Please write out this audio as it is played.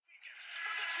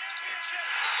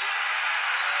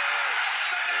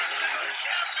All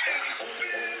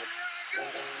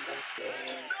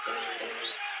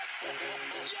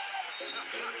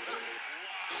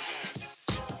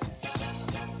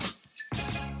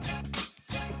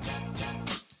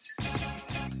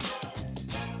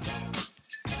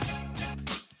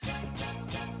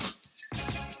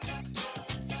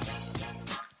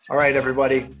right,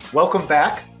 everybody, welcome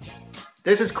back.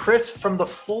 This is Chris from the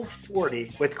Full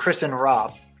 40 with Chris and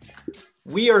Rob.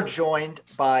 We are joined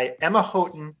by Emma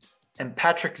Houghton and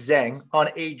Patrick Zeng on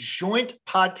a joint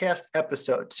podcast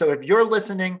episode. So if you're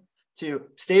listening to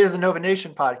State of the Nova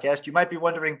Nation podcast, you might be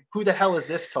wondering, who the hell is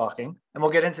this talking? And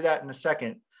we'll get into that in a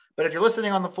second. But if you're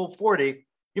listening on the Full 40,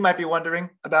 you might be wondering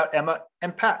about Emma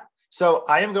and Pat. So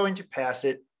I am going to pass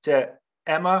it to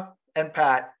Emma and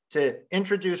Pat to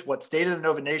introduce what State of the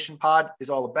Nova Nation pod is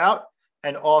all about,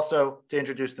 and also to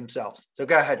introduce themselves. So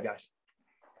go ahead, guys.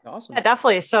 Awesome. Yeah,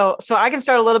 definitely. So I can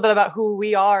start a little bit about who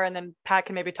we are, and then Pat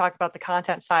can maybe talk about the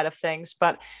content side of things.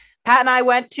 But Pat and I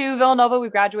went to Villanova. We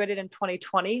graduated in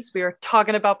 2020. So we were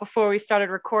talking about before we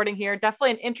started recording here.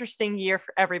 Definitely an interesting year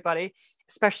for everybody,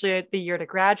 especially the year to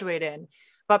graduate in.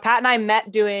 But Pat and I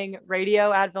met doing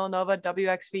radio at Villanova,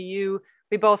 WXVU.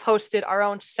 We both hosted our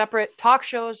own separate talk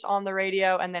shows on the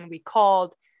radio, and then we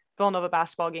called Villanova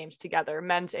basketball games together,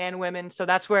 men's and women's. So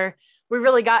that's where we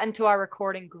really got into our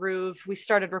recording groove. We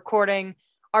started recording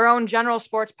our own general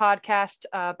sports podcast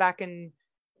back in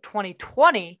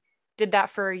 2020, did that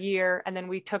for a year, and then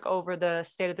we took over the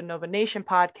State of the Nova Nation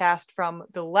podcast from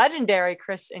the legendary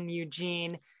Chris and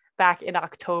Eugene back in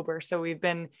October. So we've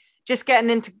been just getting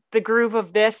into the groove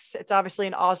of this. It's obviously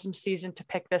an awesome season to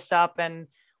pick this up, and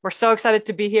we're so excited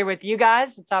to be here with you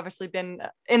guys. It's obviously been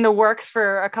in the works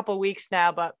for a couple of weeks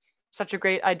now, but such a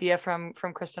great idea from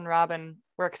Chris and Rob, and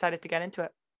we're excited to get into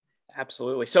it.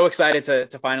 Absolutely. So excited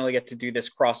to finally get to do this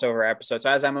crossover episode. So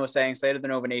as Emma was saying, State of the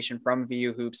Nova Nation from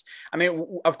VU Hoops. I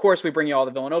mean, of course, we bring you all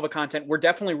the Villanova content. We're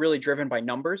definitely really driven by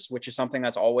numbers, which is something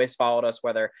that's always followed us,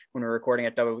 whether when we're recording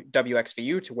at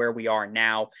WXVU to where we are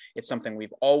now. It's something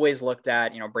we've always looked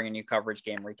at, bringing you coverage,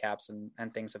 game recaps,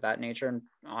 and things of that nature. And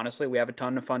honestly, we have a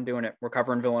ton of fun doing it. We're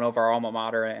covering Villanova, our alma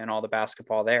mater, and all the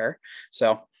basketball there.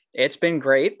 So it's been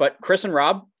great. But Chris and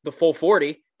Rob, the Full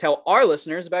 40, tell our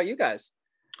listeners about you guys.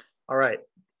 All right.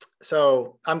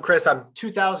 So I'm Chris. I'm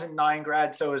 2009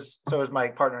 grad. So is my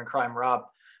partner in crime, Rob.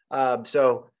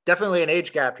 So definitely an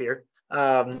age gap here,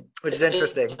 which is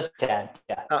interesting. Just 10,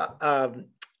 yeah.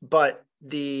 But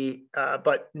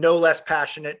no less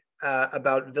passionate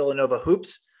about Villanova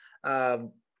hoops.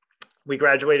 We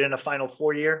graduated in a Final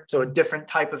Four year, so a different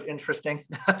type of interesting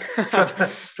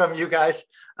from you guys.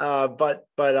 But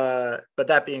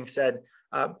that being said,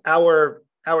 our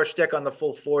shtick on the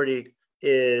Full 40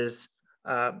 is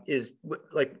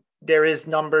like, there is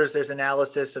numbers, there's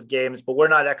analysis of games, but we're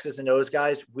not X's and O's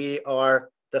guys. We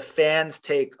are the fans'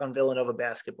 take on Villanova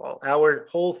basketball. Our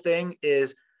whole thing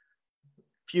is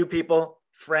few people,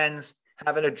 friends,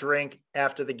 having a drink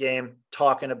after the game,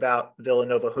 talking about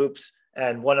Villanova hoops.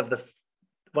 And one of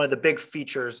the big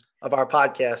features of our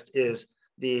podcast is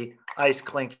the ice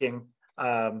clinking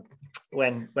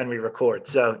when we record.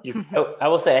 So I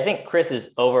will say, I think Chris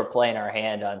is overplaying our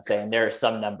hand on saying there are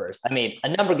some numbers. I mean, a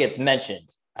number gets mentioned.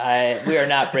 We are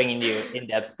not bringing you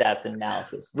in-depth stats and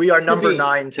analysis. We are number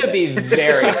 9 today. To be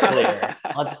very clear,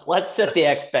 let's set the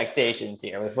expectations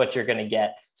here with what you're going to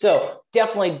get. So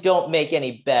definitely don't make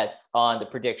any bets on the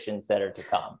predictions that are to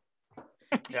come.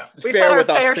 Yeah, we've had our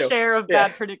fair share of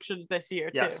bad predictions this year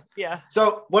too. Yeah.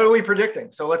 So what are we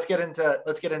predicting? So let's get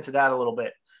into that a little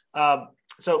bit.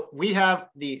 So we have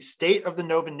the State of the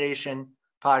Nova Nation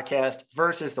podcast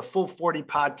versus the Full 40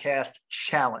 podcast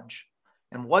challenge.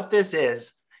 And what this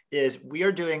is we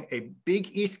are doing a Big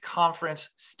East Conference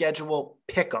schedule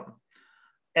pick'em.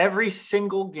 Every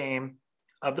single game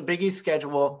of the Big East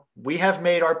schedule, we have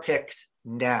made our picks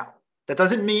now. That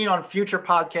doesn't mean on future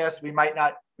podcasts, we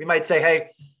might say,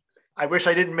 hey, I wish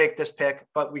I didn't make this pick,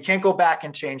 but we can't go back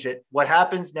and change it. What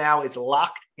happens now is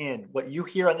locked in. What you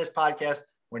hear on this podcast,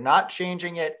 we're not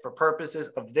changing it for purposes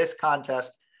of this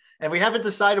contest. And we haven't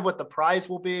decided what the prize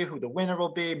will be, who the winner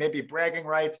will be, maybe bragging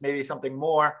rights, maybe something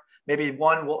more. Maybe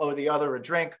one will owe the other a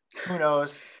drink. Who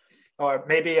knows? Or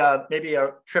maybe a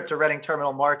trip to Reading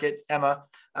Terminal Market, Emma.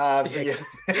 I'd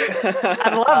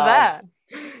love that.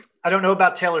 I don't know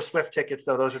about Taylor Swift tickets,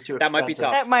 though. Those are too expensive. That might be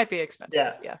tough. That might be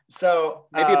expensive. Yeah. So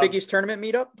maybe a Big East tournament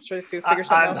meetup? Should I figure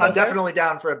something else out? I'm definitely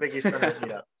down for a Big East tournament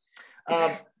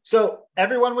meetup. So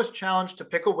everyone was challenged to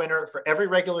pick a winner for every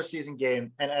regular season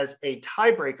game, and as a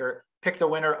tiebreaker, pick the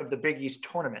winner of the Big East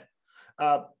tournament.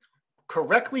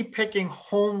 Correctly picking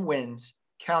home wins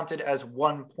counted as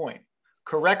 1 point.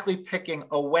 Correctly picking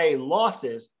away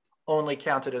losses only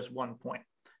counted as 1 point.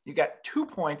 You got 2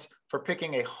 points for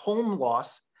picking a home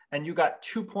loss, and you got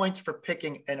 2 points for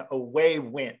picking an away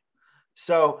win.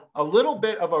 So a little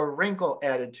bit of a wrinkle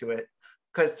added to it,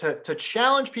 because to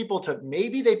challenge people to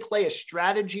maybe they play a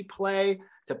strategy play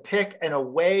to pick an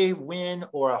away win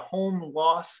or a home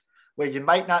loss where you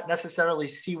might not necessarily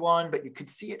see one, but you could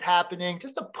see it happening,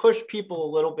 just to push people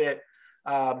a little bit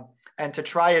and to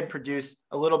try and produce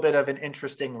a little bit of an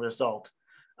interesting result.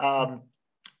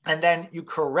 And then you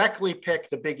correctly pick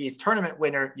the Big East tournament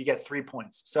winner, you get 3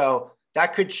 points. So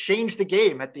that could change the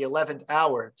game at the 11th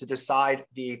hour to decide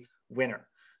the winner.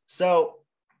 So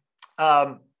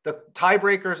the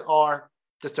tiebreakers are,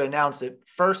 just to announce it,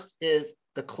 first is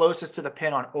the closest to the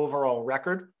pin on overall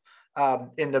record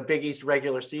in the Big East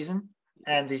regular season.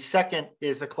 And the second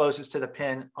is the closest to the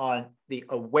pin on the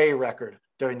away record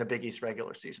during the Big East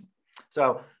regular season.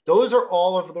 So those are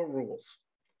all of the rules.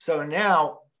 So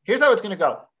now here's how it's going to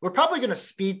go. We're probably going to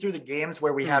speed through the games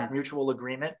where we have mutual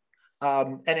agreement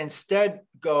and instead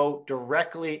go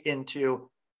directly into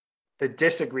the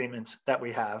disagreements that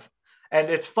we have. And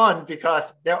it's fun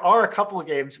because there are a couple of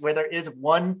games where there is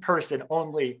one person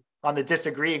only on the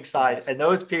disagreeing side, and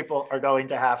those people are going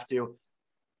to have to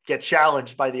get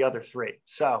challenged by the other three.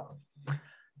 So,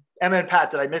 Emma and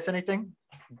Pat, did I miss anything?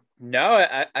 No,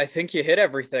 I think you hit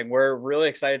everything. We're really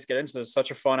excited to get into this. It's such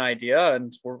a fun idea,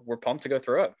 and we're pumped to go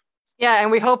through it. Yeah,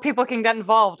 and we hope people can get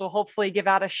involved. We'll hopefully give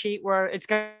out a sheet where it's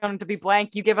going to be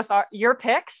blank. You give us your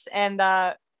picks, and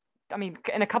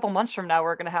in a couple months from now,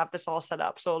 we're going to have this all set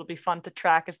up. So it'll be fun to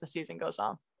track as the season goes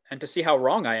on. And to see how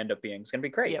wrong I end up being. It's going to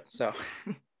be great. Yep. So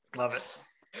love it.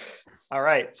 All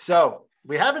right. So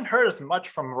we haven't heard as much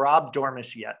from Rob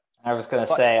Dormish yet. I was going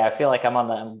to say, I feel like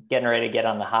I'm getting ready to get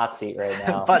on the hot seat right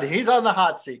now. But he's on the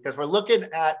hot seat because we're looking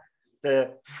at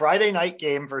the Friday night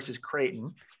game versus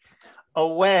Creighton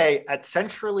away at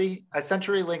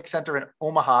CenturyLink Center in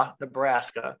Omaha,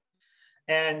 Nebraska.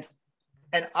 And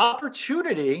an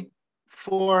opportunity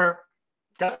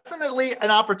definitely an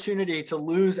opportunity to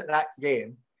lose that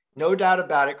game. No doubt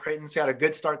about it. Creighton's got a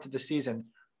good start to the season,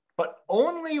 but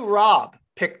only Rob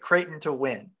picked Creighton to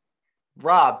win.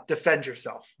 Rob, defend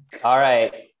yourself. All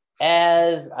right.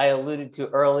 As I alluded to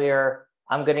earlier,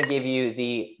 I'm going to give you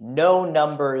the no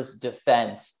numbers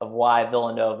defense of why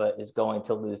Villanova is going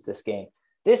to lose this game.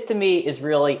 This to me is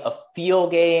really a feel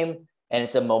game, and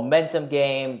it's a momentum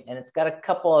game, and it's got a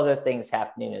couple other things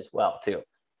happening as well too.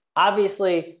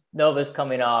 Obviously, Nova's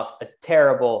coming off a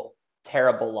terrible,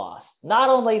 terrible loss. Not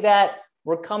only that,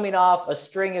 we're coming off a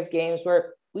string of games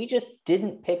where we just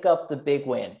didn't pick up the big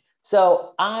win.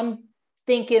 So I'm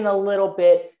thinking a little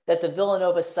bit that the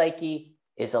Villanova psyche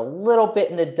is a little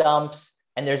bit in the dumps,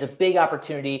 and there's a big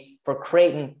opportunity for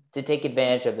Creighton to take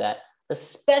advantage of that,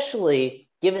 especially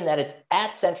given that it's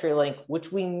at CenturyLink,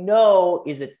 which we know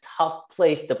is a tough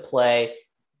place to play.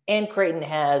 And Creighton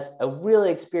has a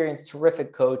really experienced,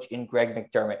 terrific coach in Greg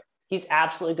McDermott. He's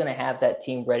absolutely going to have that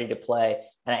team ready to play.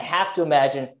 And I have to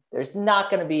imagine there's not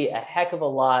going to be a heck of a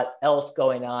lot else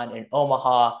going on in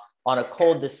Omaha on a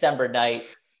cold December night.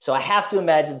 So I have to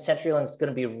imagine CenturyLink is going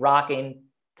to be rocking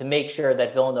to make sure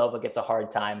that Villanova gets a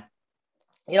hard time.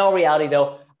 In all reality,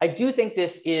 though, I do think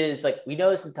this is, like, we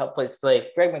know this is a tough place to play.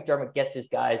 Greg McDermott gets his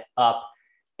guys up.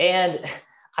 And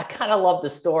I kind of love the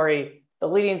story. The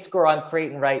leading scorer on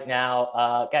Creighton right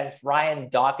now, guys, Ryan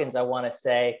Dawkins, I want to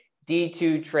say,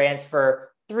 D2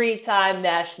 transfer, 3-time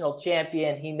national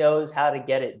champion. He knows how to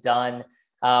get it done.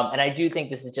 And I do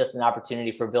think this is just an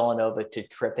opportunity for Villanova to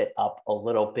trip it up a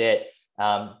little bit,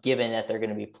 given that they're going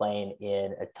to be playing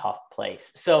in a tough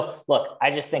place. So, look,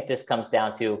 I just think this comes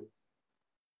down to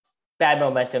bad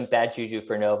momentum, bad juju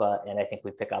for Nova, and I think we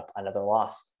pick up another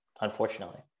loss,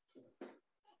 unfortunately.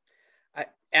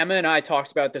 Emma and I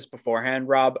talked about this beforehand,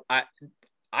 Rob.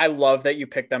 I love that you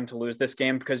picked them to lose this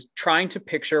game, because trying to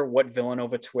picture what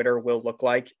Villanova Twitter will look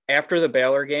like after the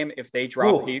Baylor game, if they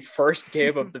drop the first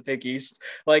game of the Big East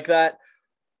like that,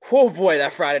 oh boy,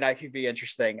 that Friday night could be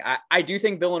interesting. I do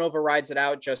think Villanova rides it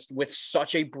out just with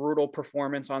such a brutal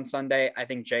performance on Sunday. I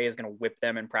think Jay is going to whip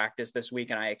them in practice this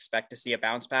week, and I expect to see a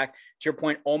bounce back. To your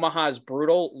point, Omaha is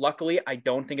brutal. Luckily, I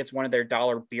don't think it's one of their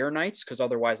dollar beer nights, because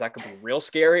otherwise that could be real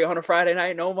scary on a Friday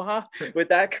night in Omaha with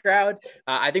that crowd.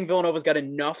 I think Villanova's got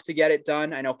enough to get it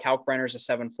done. I know Kalkbrenner's a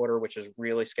 7-footer, which is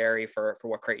really scary for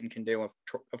what Creighton can do,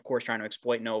 of course, trying to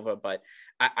exploit Nova, but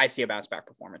I see a bounce back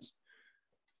performance.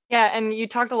 Yeah, and you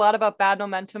talked a lot about bad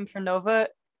momentum for Nova.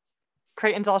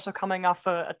 Creighton's also coming off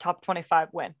a top 25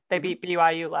 win. They beat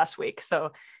BYU last week,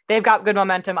 so they've got good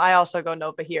momentum. I also go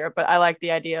Nova here, but I like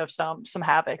the idea of some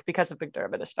havoc because of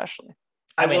McDermott especially.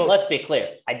 I mean, let's be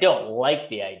clear. I don't like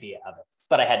the idea of it,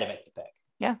 but I had to make the pick.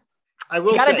 Yeah. I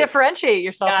will You got to say, differentiate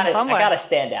yourself in some way. I got to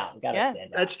stand out. Stand out.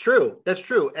 That's true.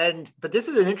 But this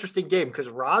is an interesting game because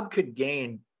Rob could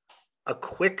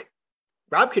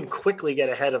quickly get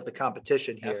ahead of the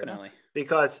competition here. Definitely.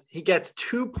 Because he gets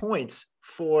 2 points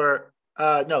for,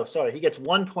 he gets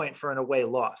 1 point for an away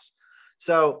loss.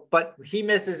 So, but he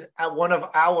misses at all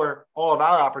of our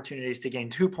opportunities to gain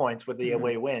 2 points with the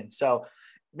away win. So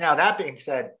now that being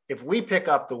said, if we pick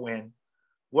up the win,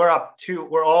 we're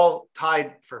all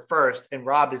tied for first and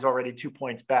Rob is already 2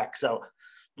 points back. So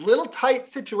little tight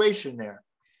situation there.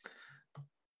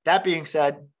 That being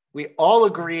said, we all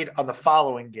agreed on the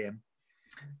following game.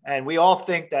 And we all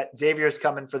think that Xavier's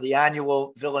coming for the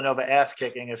annual Villanova ass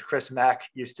kicking, as Chris Mack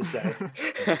used to say.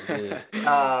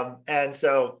 And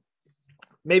so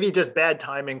maybe just bad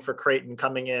timing for Creighton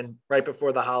coming in right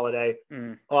before the holiday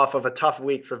off of a tough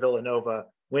week for Villanova,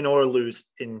 win or lose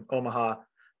in Omaha,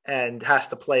 and has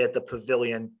to play at the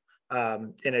Pavilion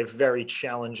in a very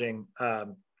challenging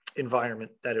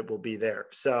environment that it will be there.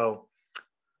 So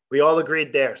we all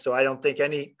agreed there. So I don't think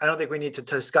we need to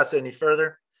discuss it any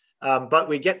further. But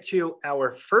we get to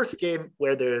our first game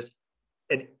where there's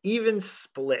an even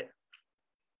split.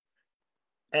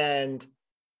 And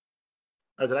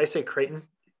did I say Creighton?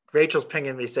 Rachel's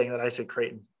pinging me saying that I said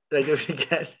Creighton. Did I do it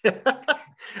again?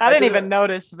 I didn't even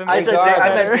notice. I meant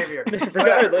Xavier.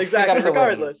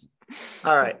 Regardless.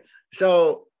 All right.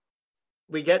 So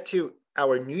we get to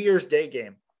our New Year's Day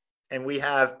game, and we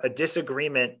have a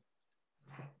disagreement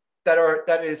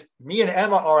that is me and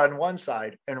Emma are on one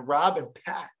side, and Rob and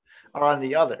Pat are on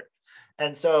the other.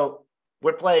 And so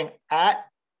we're playing at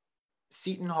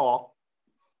Seton Hall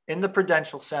in the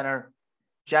Prudential Center,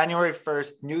 January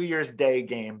 1st, New Year's Day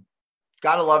game.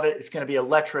 Gotta love it. It's going to be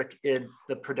electric in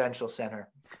the Prudential Center.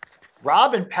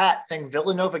 Rob and Pat think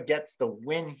Villanova gets the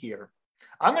win here.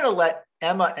 I'm going to let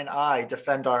Emma and I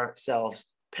defend ourselves,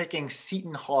 picking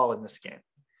Seton Hall in this game.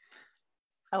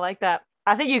 I like that.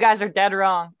 I think you guys are dead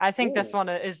wrong. I think this one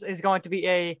is going to be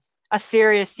a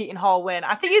serious Seton Hall win.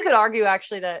 I think you could argue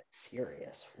actually that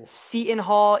Seton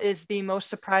Hall is the most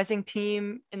surprising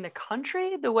team in the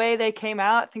country. The way they came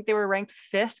out, I think they were ranked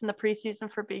 5th in the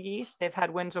preseason for Big East. They've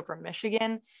had wins over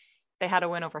Michigan. They had a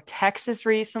win over Texas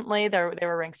recently. They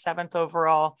were ranked 7th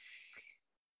overall.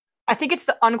 I think it's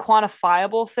the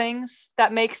unquantifiable things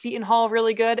that make Seton Hall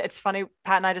really good. It's funny,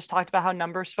 Pat and I just talked about how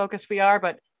numbers focused we are,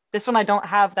 but this one, I don't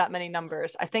have that many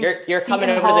numbers. I think you're coming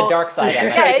over to the dark side.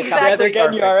 Yeah, exactly. Yeah, they're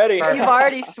getting you already. You've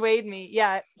already swayed me.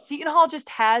 Yeah, Seton Hall just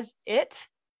has it.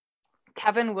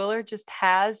 Kevin Willard just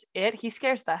has it. He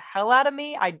scares the hell out of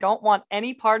me. I don't want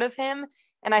any part of him.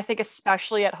 And I think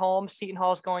especially at home, Seton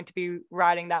Hall is going to be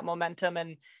riding that momentum,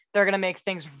 and they're going to make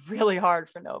things really hard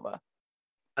for Nova.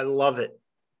 I love it.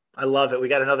 We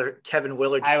got another Kevin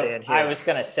Willard stand here. I was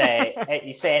going to say,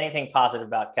 you say anything positive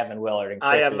about Kevin Willard, and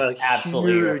Chris I am a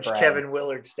huge Kevin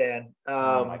Willard stan.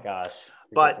 Oh my gosh.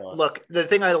 Ridiculous. But look, the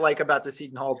thing I like about the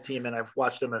Seton Hall team, and I've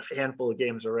watched them a handful of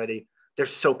games already, they're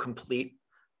so complete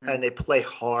and they play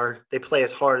hard. They play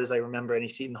as hard as I remember any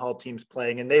Seton Hall teams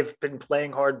playing, and they've been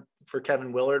playing hard for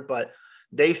Kevin Willard, but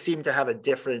they seem to have a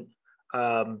different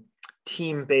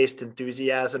team-based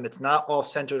enthusiasm. It's not all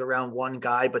centered around one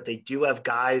guy, but they do have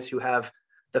guys who have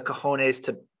the cojones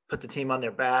to put the team on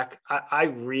their back. I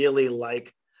really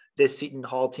like this Seton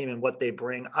Hall team and what they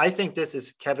bring. I think this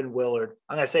is Kevin Willard.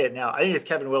 I'm going to say it now. I think it's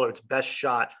Kevin Willard's best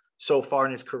shot so far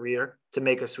in his career to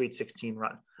make a Sweet 16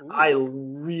 run. Ooh. I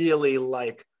really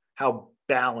like how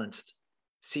balanced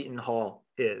Seton Hall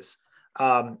is.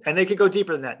 And they could go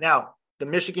deeper than that. Now, the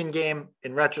Michigan game,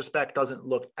 in retrospect, doesn't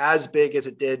look as big as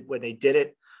it did when they did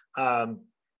it.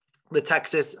 The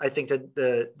Texas, I think that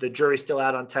the jury's still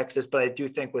out on Texas, but I do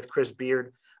think with Chris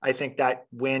Beard, I think that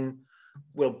win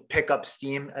will pick up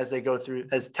steam as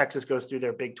Texas goes through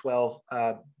their Big 12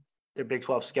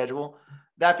 schedule.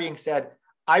 That being said,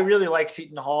 I really like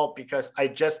Seton Hall because I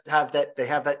just have that, they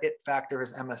have that it factor,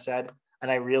 as Emma said, and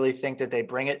I really think that they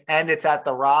bring it, and it's at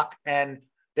the Rock, and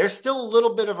there's still a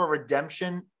little bit of a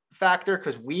redemption factor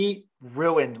because we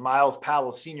ruined Miles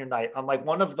Powell's senior night on like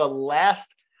one of the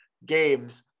last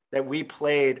games that we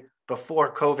played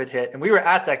before COVID hit. And we were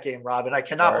at that game, Rob, and I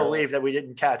cannot believe that we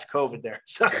didn't catch COVID there.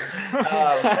 So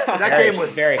that game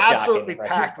was very absolutely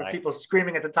packed with people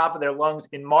screaming at the top of their lungs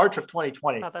in March of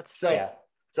 2020. Oh, that's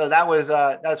so that was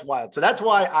that's wild. So that's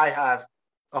why I have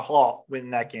a Hall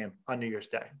win that game on New Year's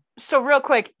Day. So real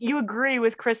quick, you agree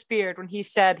with Chris Beard when he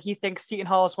said he thinks Seton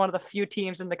Hall is one of the few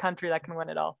teams in the country that can win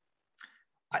it all?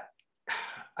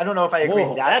 I don't know if I agree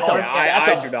with that.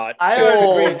 I do not.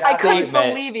 I couldn't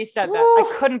believe he said that.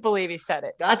 I couldn't believe he said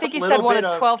it. I think he said one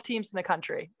of 12 teams in the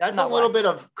country. That's a little bit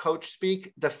of coach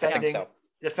speak defending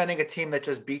defending a team that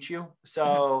just beat you.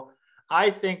 So I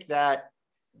think that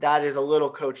is a little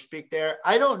coach speak there.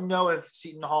 I don't know if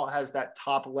Seton Hall has that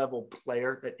top level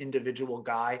player, that individual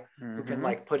guy who can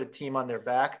like put a team on their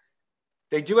back.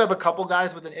 They do have a couple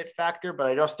guys with an it factor, but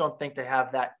I just don't think they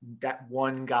have that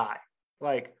one guy.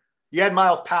 Like you had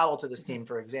Miles Powell to this team,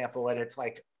 for example, and it's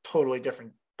like totally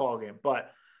different ball game.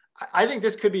 But I think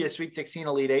this could be a Sweet 16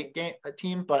 Elite Eight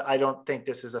team, but I don't think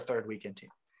this is a third weekend team.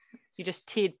 You just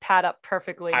teed Pat up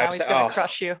perfectly. Now he's going to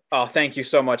crush you. Oh, thank you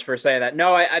so much for saying that.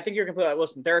 No, I think you're completely right.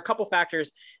 Listen, there are a couple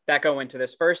factors that go into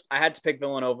this. First, I had to pick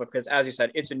Villanova because, as you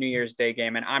said, it's a New Year's Day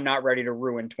game, and I'm not ready to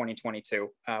ruin 2022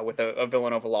 with a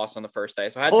Villanova loss on the first day.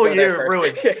 So I had to go there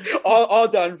first. Ruined. all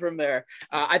done from there.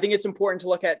 I think it's important to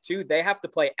look at, too. They have to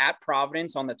play at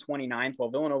Providence on the 29th, while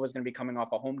Villanova is going to be coming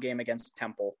off a home game against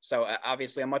Temple. So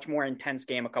obviously a much more intense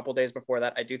game a couple days before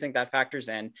that. I do think that factors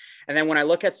in. And then when I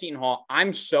look at Seton Hall,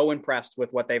 I'm so impressed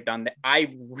with what they've done.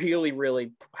 I really,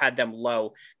 really had them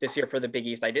low this year for the Big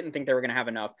East. I didn't think they were going to have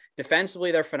enough.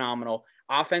 Defensively, they're phenomenal.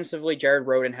 Offensively, Jared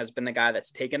Rhoden has been the guy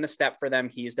that's taken the step for them.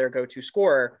 He's their go-to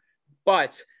scorer.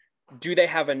 But do they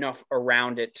have enough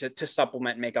around it to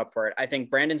supplement and make up for it? I think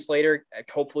Brandon Slater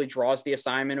hopefully draws the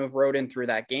assignment of Rhoden through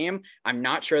that game. I'm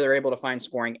not sure they're able to find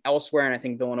scoring elsewhere, and I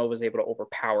think Villanova is able to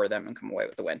overpower them and come away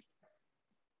with the win.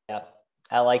 Yeah.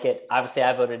 I like it. Obviously,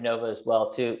 I voted Nova as well,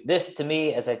 too. This, to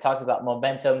me, as I talked about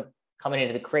momentum coming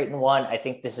into the Creighton one, I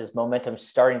think this is momentum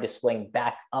starting to swing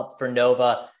back up for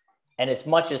Nova. And as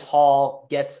much as Hall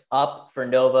gets up for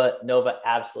Nova, Nova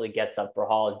absolutely gets up for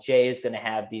Hall. Jay is going to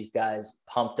have these guys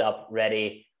pumped up,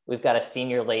 ready. We've got a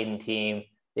senior-laden team.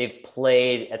 They've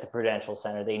played at the Prudential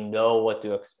Center. They know what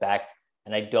to expect.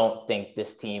 And I don't think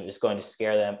this team is going to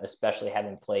scare them, especially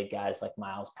having played guys like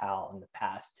Miles Powell in the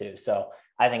past too. So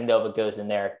I think Nova goes in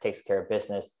there, takes care of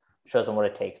business, shows them what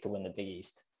it takes to win the Big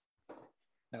East.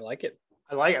 I like it.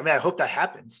 I mean, I hope that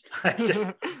happens. I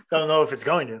just don't know if it's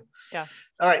going to. Yeah.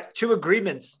 All right. 2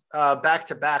 agreements back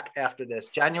to back after this.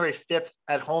 January 5th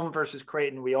at home versus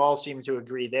Creighton. We all seem to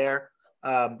agree there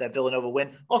that Villanova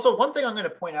win. Also, one thing I'm going to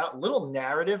point out, a little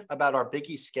narrative about our Big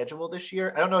East schedule this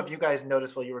year. I don't know if you guys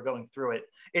noticed while you were going through it.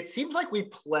 It seems like we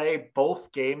play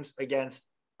both games against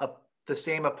the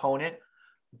same opponent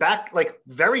back, like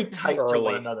very tight to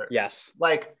one another. Yes.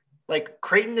 Like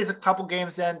Creighton is a couple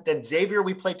games then Xavier,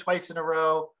 we play twice in a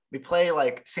row. We play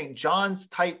like St. John's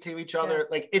tight to each other.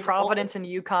 Like it's Providence and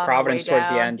UConn. Providence towards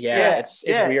the end. Yeah. It's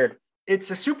weird.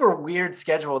 It's a super weird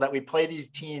schedule that we play these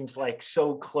teams like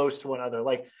so close to one another.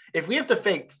 Like if we have to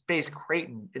face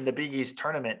Creighton in the Big East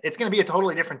tournament, it's going to be a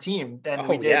totally different team than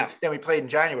we played in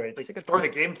January. It's like throw the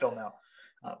game film out.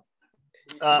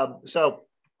 So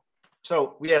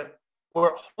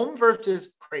we're home versus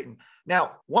Creighton.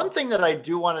 Now, one thing that I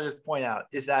do want to just point out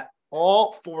is that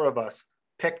all 4 of us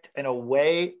picked an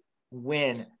away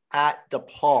win at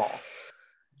DePaul.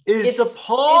 Is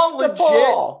DePaul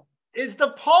legit? Is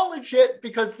DePaul legit?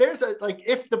 Because there's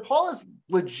if DePaul is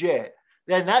legit,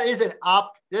 then that is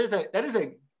that is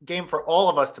a game for all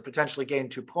of us to potentially gain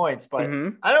 2 points. But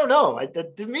I don't know.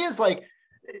 To me, is like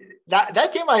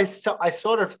that game I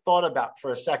sort of thought about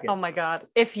for a second. Oh my God!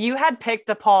 If you had picked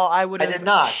DePaul, I would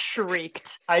have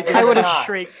shrieked. I would have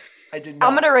shrieked. I did not.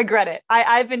 I'm gonna regret it.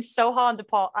 I've been so high on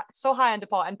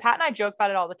DePaul, and Pat and I joke about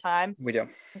it all the time. We do,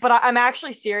 but I'm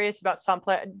actually serious about some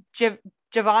play.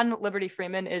 Javon Liberty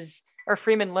Freeman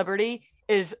Freeman Liberty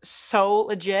is so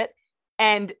legit,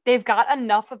 and they've got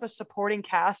enough of a supporting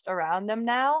cast around them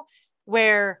now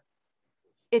where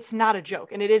it's not a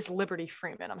joke. And it is Liberty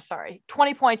Freeman. I'm sorry.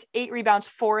 20 points, 8 rebounds,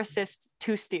 4 assists,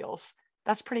 2 steals.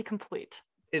 That's pretty complete.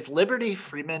 Is Liberty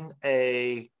Freeman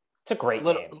it's a great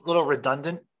little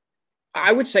redundant?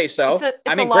 I would say so. It's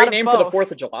a great name for the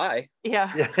 4th of July.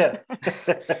 Yeah.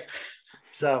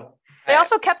 So they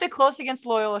also kept it close against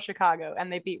Loyola Chicago,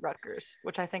 and they beat Rutgers,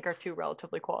 which I think are 2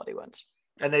 relatively quality wins.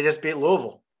 And they just beat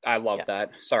Louisville. I love that.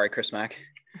 Sorry, Chris Mack.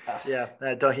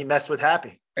 He messed with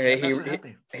Happy.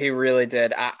 He really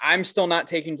did. I'm still not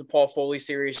taking DePaul fully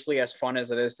seriously, as fun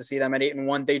as it is to see them at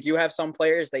 8-1. They do have some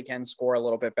players they can score a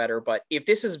little bit better, but if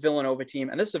this is Villanova team,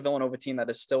 and this is a Villanova team that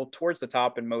is still towards the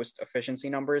top in most efficiency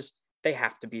numbers, they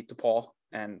have to beat DePaul,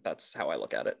 and that's how I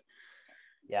look at it.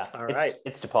 Yeah. All right.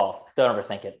 It's DePaul. Don't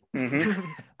overthink it.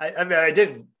 I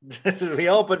didn't. We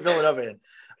all put Villanova in.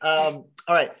 All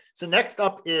right. So next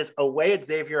up is away at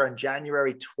Xavier on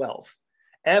January 12th.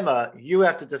 Emma, you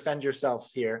have to defend yourself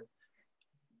here.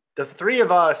 The 3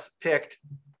 of us picked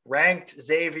ranked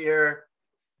Xavier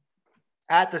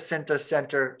at the Cinta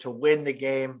Center to win the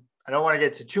game. I don't want to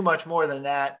get to too much more than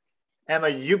that. Emma,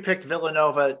 you picked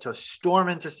Villanova to storm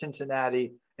into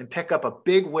Cincinnati and pick up a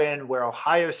big win where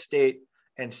Ohio State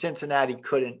and Cincinnati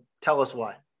couldn't. Tell us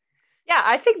why. Yeah,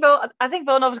 I think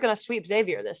Villanova's going to sweep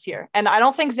Xavier this year. And I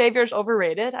don't think Xavier's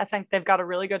overrated. I think they've got a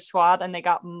really good squad, and they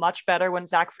got much better when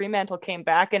Zach Fremantle came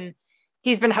back. And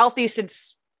he's been healthy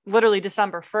since literally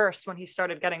December 1st when he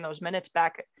started getting those minutes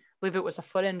back. I believe it was a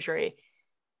foot injury.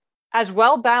 As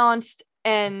well balanced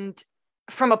and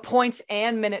from a points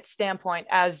and minutes standpoint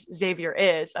as Xavier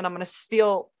is, and I'm going to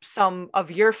steal some of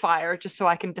your fire just so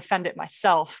I can defend it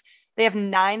myself. They have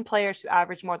 9 players who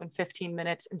average more than 15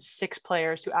 minutes and 6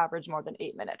 players who average more than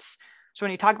 8 minutes. So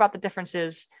when you talk about the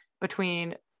differences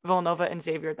between Villanova and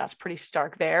Xavier, that's pretty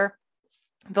stark there.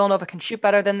 Villanova can shoot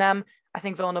better than them. I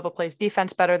think Villanova plays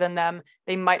defense better than them.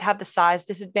 They might have the size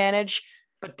disadvantage,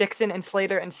 but Dixon and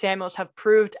Slater and Samuels have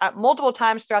proved at multiple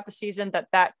times throughout the season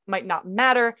that might not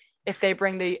matter if they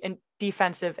bring the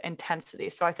defensive intensity.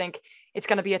 So I think it's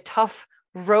going to be a tough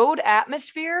road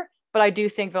atmosphere, but I do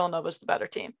think Villanova is the better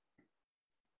team.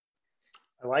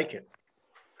 I like it.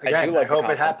 Again, I hope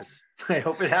it happens. I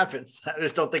hope it happens. I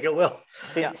just don't think it will.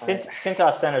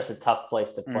 Cintas Center is a tough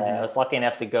place to play. I was lucky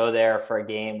enough to go there for a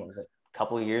game. It was a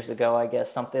couple of years ago, I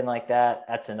guess, something like that.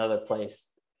 That's another place.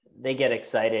 They get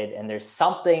excited, and there's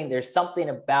something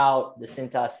about the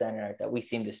Cintas Center that we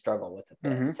seem to struggle with a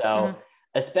bit. So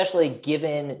especially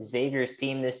given Xavier's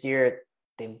team this year,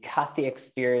 they've got the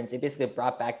experience. They basically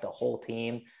brought back the whole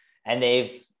team, and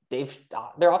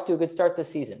they're off to a good start this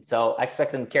season. So I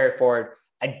expect them to carry forward.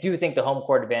 I do think the home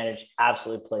court advantage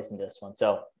absolutely plays in this one.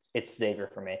 So it's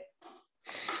Xavier for me.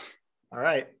 All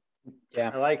right.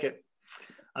 Yeah. I like it.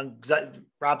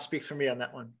 Rob speaks for me on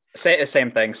that one.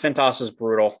 Same thing. Cintas is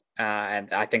brutal.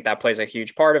 And I think that plays a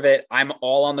huge part of it. I'm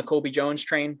all on the Kobe Jones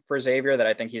train for Xavier, that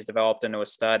I think he's developed into a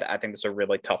stud. I think this is a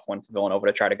really tough one for Villanova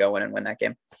to try to go in and win that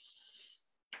game.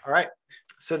 All right.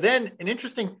 So then an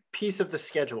interesting piece of the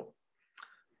schedule.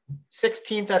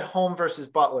 16th at home versus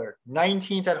Butler,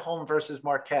 19th at home versus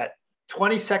Marquette,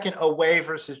 22nd away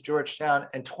versus Georgetown,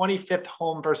 and 25th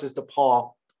home versus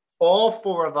DePaul. All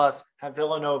 4 of us have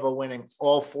Villanova winning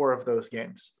all 4 of those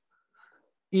games.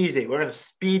 Easy. We're going to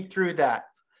speed through that.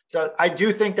 So I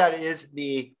do think that is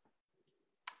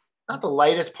not the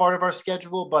lightest part of our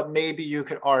schedule, but maybe you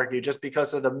could argue just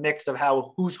because of the mix of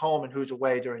who's home and who's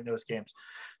away during those games.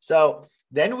 So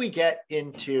then we get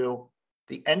into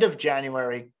the end of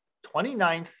January,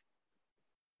 29th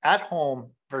at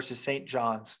home versus St.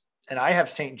 John's. And I have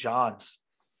St. John's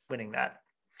winning that.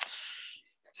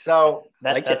 So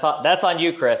that's on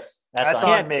you, Chris. That's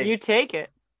on me. You take it.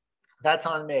 That's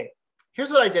on me.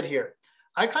 Here's what I did here.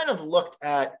 I kind of looked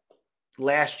at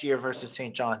last year versus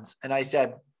St. John's, and I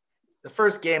said, the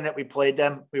first game that we played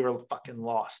them, we were fucking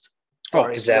lost.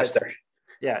 Sorry, disaster.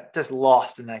 Just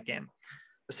lost in that game.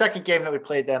 The second game that we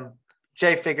played them,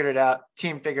 Jay figured it out,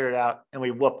 team figured it out, and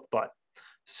we whooped butt.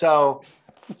 So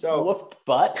whooped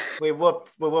butt? We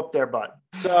whooped their butt.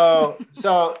 So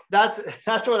that's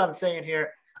what I'm saying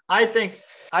here. I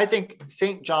think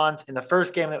St. John's in the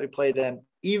first game that we played them,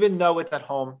 even though it's at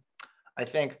home, I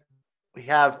think we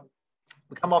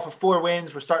come off of 4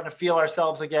 wins. We're starting to feel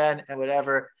ourselves again and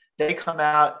whatever. They come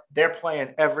out, they're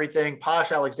playing everything.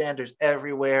 Posh Alexander's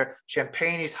everywhere.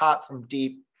 Champagne's hot from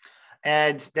deep.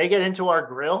 And they get into our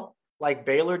grill like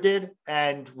Baylor did,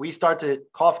 and we start to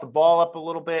cough the ball up a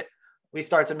little bit. We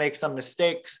start to make some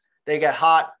mistakes. They get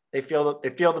hot. They feel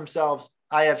themselves.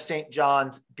 I have St.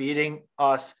 John's beating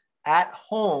us at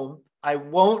home. I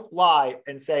won't lie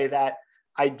and say that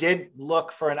I did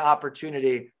look for an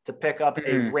opportunity to pick up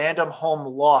a random home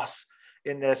loss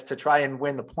in this to try and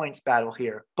win the points battle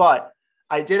here. But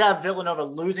I did have Villanova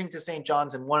losing to St.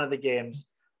 John's in one of the games,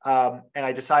 and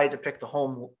I decided to pick the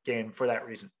home game for that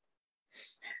reason.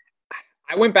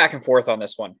 I went back and forth on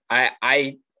this one.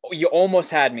 You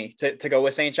almost had me to go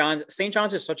with St. John's. St.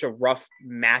 John's is such a rough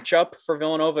matchup for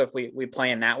Villanova if we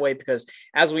play in that way, because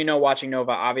as we know, watching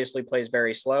Nova obviously plays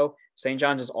very slow. St.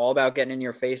 John's is all about getting in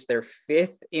your face. They're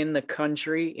 5th in the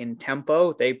country in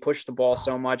tempo. They push the ball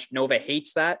so much. Nova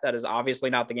hates that. That is obviously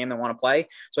not the game they want to play.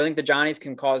 So I think the Johnnies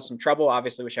can cause some trouble,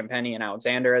 obviously with Champagne and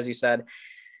Alexander, as you said.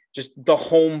 Just the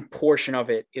home portion of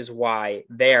it is why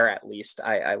there, at least,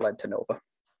 I led to Nova.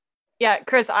 Yeah,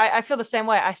 Chris, I feel the same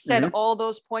way. I said all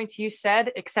those points you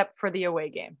said, except for the away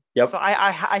game. Yep. So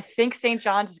I think St.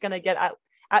 John's is going to get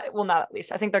not at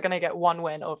least. I think they're going to get 1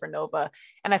 win over Nova.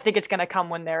 And I think it's going to come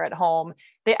when they're at home.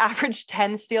 They average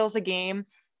 10 steals a game.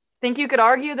 I think you could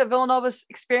argue that Villanova's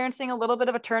experiencing a little bit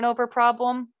of a turnover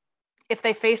problem. If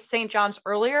they faced St. John's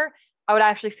earlier, I would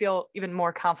actually feel even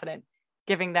more confident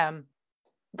giving them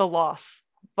the loss.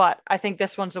 But I think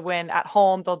this one's a win at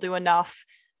home. They'll do enough.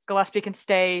 Gillespie can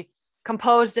stay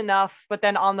composed enough, but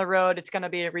then on the road, it's going to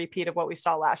be a repeat of what we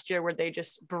saw last year where they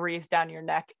just breathe down your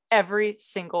neck every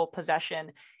single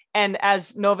possession. And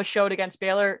as Nova showed against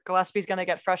Baylor, Gillespie's going to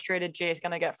get frustrated, Jay's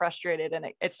going to get frustrated, and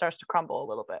it starts to crumble a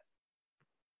little bit.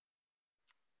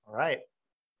 All right.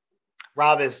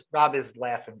 Rob is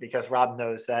laughing because Rob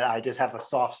knows that I just have a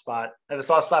soft spot. I have a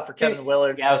soft spot for Kevin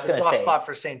Willard. Yeah, I was going to say. A soft spot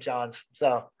for St. John's.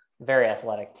 So very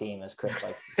athletic team, as Chris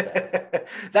likes to say.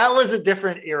 That was a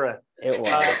different era. It was.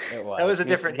 That was a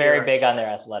different very era. big on their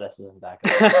athleticism back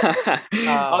then.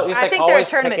 I think they're a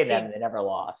tournament team. They never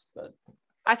lost, but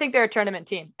I think they're a tournament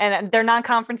team, and their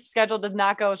non-conference schedule did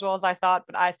not go as well as I thought,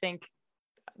 but I think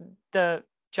the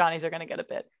Johnnies are going to get a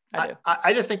bit.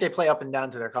 I just think they play up and down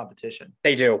to their competition.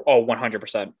 They do. Oh,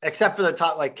 100%. Except for the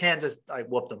top, like Kansas, I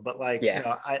whooped them, but I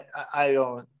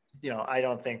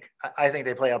think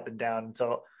they play up and down.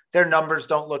 So their numbers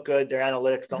don't look good. Their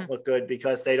analytics don't look good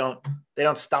because they don't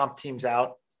stomp teams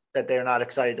out that they're not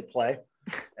excited to play.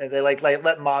 And they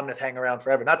let Monmouth hang around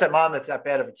forever. Not that Monmouth's that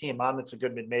bad of a team. Monmouth's a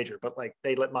good mid-major, but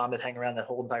they let Monmouth hang around that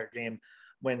whole entire game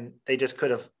when they just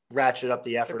could have ratcheted up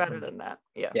the effort. They're better than that.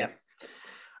 Yeah.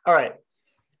 All right.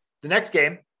 The next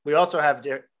game, we also have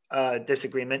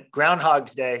disagreement.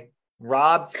 Groundhog's Day.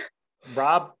 Rob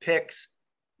picks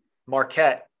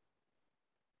Marquette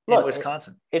in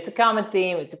Wisconsin. It's a common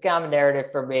theme. It's a common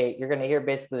narrative for me. You're going to hear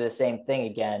basically the same thing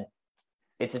again.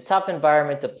 It's a tough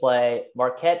environment to play.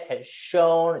 Marquette has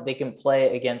shown they can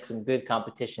play against some good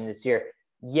competition this year.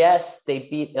 Yes, they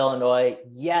beat Illinois.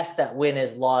 Yes, that win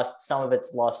has lost some of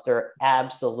its luster.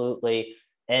 Absolutely.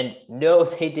 And no,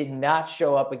 they did not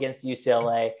show up against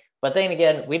UCLA. But then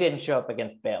again, we didn't show up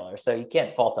against Baylor, so you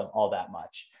can't fault them all that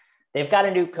much. They've got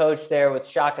a new coach there with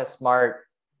Shaka Smart.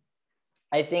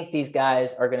 I think these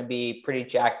guys are going to be pretty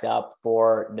jacked up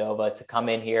for Nova to come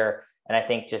in here. And I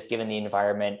think just given the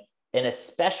environment, and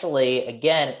especially,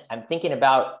 again, I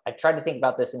tried to think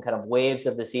about this in kind of waves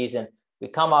of the season. We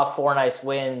come off 4 nice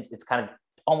wins. It's kind of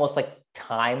almost like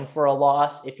time for a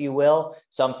loss, if you will.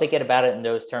 So I'm thinking about it in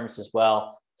those terms as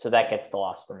well. So that gets the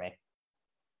loss for me.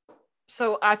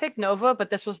 So I picked Nova, but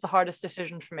this was the hardest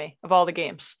decision for me of all the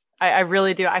games. I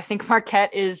really do. I think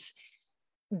Marquette is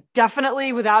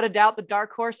definitely, without a doubt, the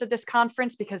dark horse of this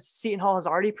conference because Seton Hall has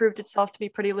already proved itself to be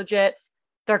pretty legit.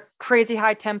 They're crazy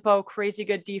high tempo, crazy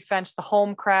good defense, the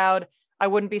home crowd. I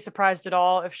wouldn't be surprised at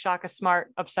all if Shaka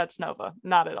Smart upsets Nova.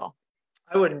 Not at all.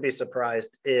 I wouldn't be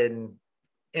surprised in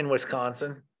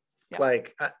Wisconsin. Yeah.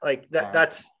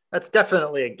 That's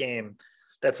definitely a game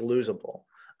that's losable.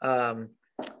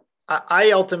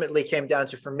 I ultimately came down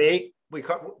to, for me,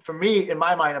 in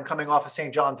my mind, I'm coming off of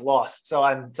St. John's loss. So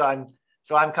I'm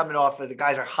coming off of the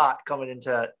guys are hot coming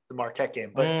into the Marquette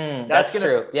game, but that's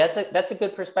true. Yeah, that's a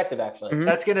good perspective, actually. Mm-hmm.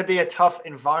 That's going to be a tough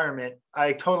environment.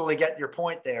 I totally get your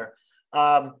point there.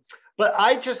 But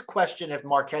I just question if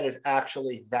Marquette is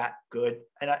actually that good.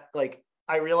 And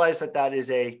I realize that is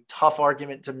a tough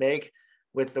argument to make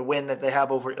with the win that they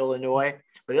have over Illinois,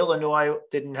 but Illinois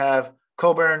didn't have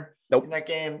Coburn in that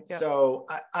game. Yeah. So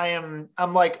I'm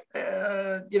like,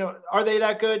 are they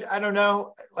that good? I don't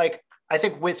know. I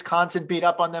think Wisconsin beat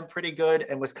up on them pretty good,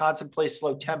 and Wisconsin plays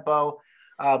slow tempo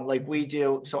like we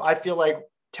do. So I feel like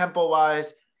tempo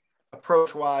wise,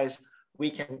 approach wise,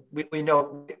 we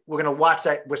know we're going to watch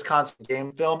that Wisconsin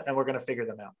game film and we're going to figure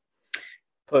them out.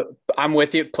 I'm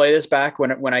with you. Play this back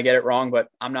when I get it wrong, but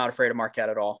I'm not afraid of Marquette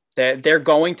at all. They're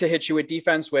going to hit you with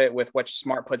defense with what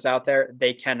Smart puts out there.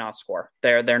 They cannot score.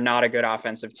 They're not a good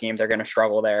offensive team. They're going to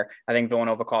struggle there. I think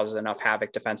Villanova causes enough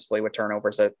havoc defensively with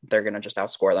turnovers that they're going to just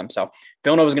outscore them. So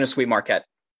Villanova's going to sweep Marquette.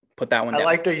 Put that one down. I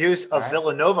like the use of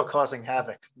Villanova causing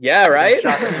havoc. Yeah, right?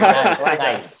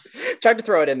 Nice. Tried to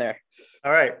throw it in there.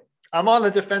 All right. I'm on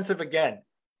the defensive again.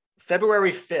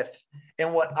 February 5th.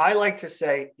 And what I like to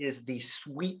say is the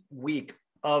sweet week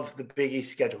of the Big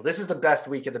East schedule. This is the best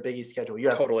week of the Big East schedule. You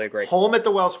have totally agree. Home at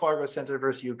the Wells Fargo Center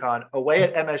versus UConn, away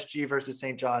at MSG versus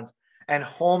St. John's, and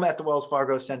home at the Wells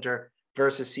Fargo Center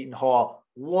versus Seton Hall.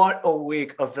 What a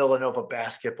week of Villanova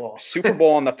basketball. Super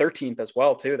Bowl on the 13th as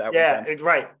well, too. That weekend.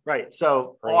 Right.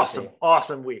 So crazy.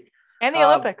 Awesome week. And the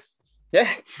Olympics. Yeah.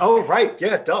 Oh, right.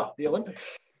 Yeah, duh. The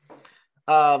Olympics.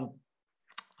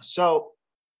 So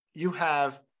you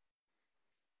have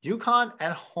UConn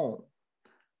at home.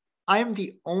 I'm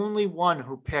the only one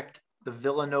who picked the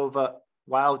Villanova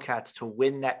Wildcats to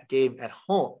win that game at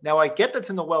home. Now, I get that's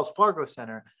in the Wells Fargo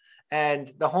Center,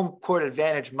 and the home court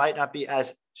advantage might not be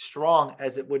as strong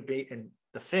as it would be in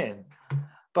the Finn.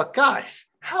 But guys,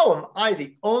 how am I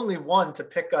the only one to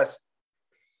pick us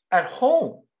at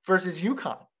home versus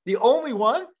UConn? The only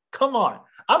one? Come on.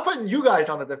 I'm putting you guys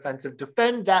on the defensive.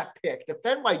 Defend that pick.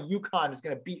 Defend why UConn is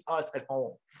going to beat us at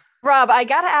home. Rob, I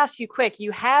got to ask you quick.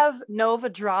 You have Nova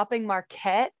dropping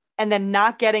Marquette and then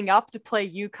not getting up to play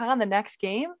UConn the next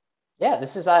game? Yeah,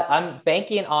 this is, I'm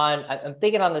banking on, I'm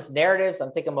thinking on this narratives.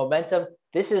 I'm thinking momentum.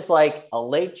 This is like a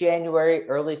late January,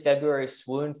 early February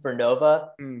swoon for Nova,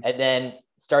 and then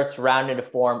starts to round into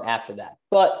form after that.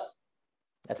 But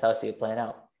that's how I see it playing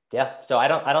out. Yeah. So I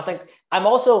don't think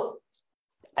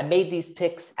I made these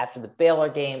picks after the Baylor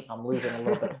game. I'm losing a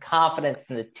little bit of confidence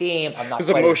in the team. I'm not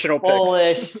quite emotional as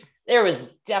bullish. There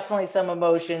was definitely some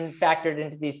emotion factored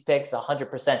into these picks,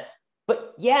 100%.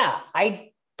 But yeah,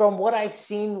 from what I've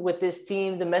seen with this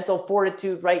team, the mental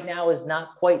fortitude right now is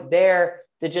not quite there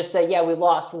to just say, yeah, we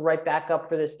lost. We're right back up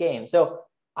for this game. So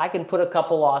I can put a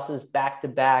couple losses back to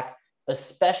back,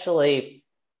 especially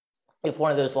if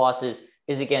one of those losses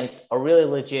is against a really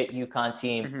legit UConn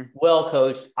team, well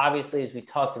coached, obviously, as we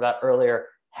talked about earlier,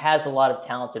 has a lot of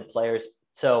talented players.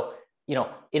 So,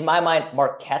 in my mind,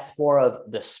 Marquette's more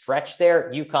of the stretch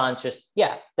there. UConn's just,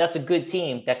 that's a good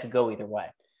team that could go either way.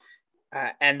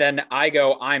 And then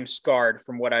I'm scarred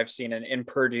from what I've seen in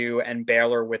Purdue and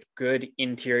Baylor with good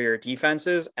interior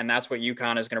defenses. And that's what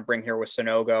UConn is going to bring here with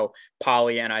Sonogo,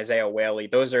 Polly, and Isaiah Whaley.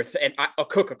 Those are, and a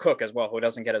cook as well, who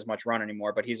doesn't get as much run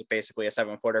anymore, but he's basically a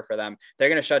 7-footer for them. They're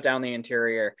going to shut down the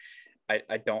interior.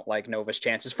 I don't like Nova's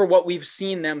chances for what we've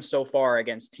seen them so far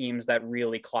against teams that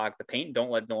really clog the paint.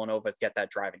 Don't let Villanova get that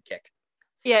driving kick.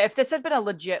 Yeah, if this had been a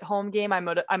legit home game, I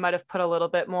might have put a little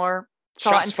bit more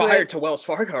shots fired to Wells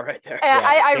Fargo right there.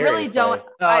 I really don't.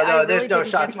 No, there's no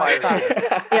shots fired.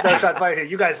 No shots fired here.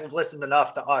 You guys have listened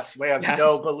enough to us. We have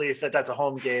no belief that that's a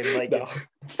home game. Like,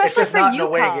 especially for UConn.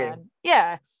 Away game.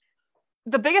 Yeah,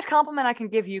 the biggest compliment I can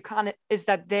give UConn is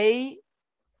that they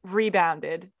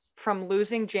rebounded from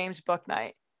losing James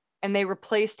Bouknight, and they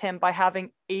replaced him by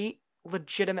having 8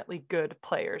 legitimately good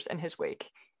players in his wake.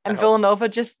 And Villanova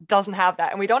just doesn't have that.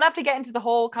 And we don't have to get into the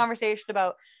whole conversation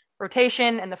about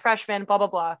rotation and the freshmen, blah, blah,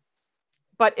 blah.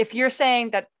 But if you're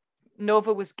saying that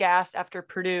Nova was gassed after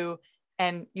Purdue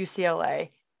and UCLA,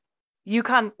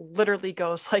 UConn literally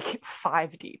goes like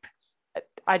 5 deep.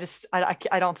 I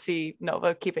don't see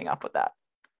Nova keeping up with that.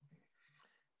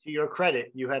 To your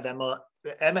credit, you have Emma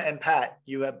and Pat.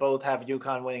 You both have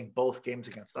UConn winning both games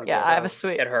against us. Yeah, so I have a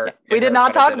sweet. It hurt. We did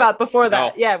not talk about before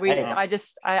that. No. Yeah,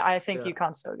 I think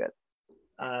UConn's so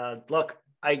good. Look,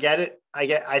 I get it.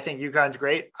 I think UConn's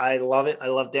great. I love it. I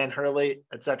love Dan Hurley,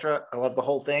 etc. I love the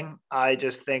whole thing. I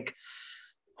just think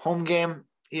home game,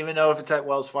 even though if it's at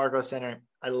Wells Fargo Center,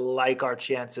 I like our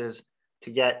chances to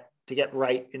get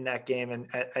right in that game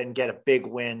and get a big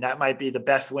win. That might be the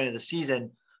best win of the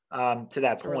season to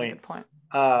that point. Really good point.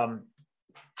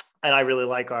 And I really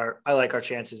like our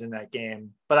chances in that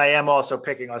game. But I am also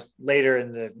picking us later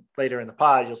in the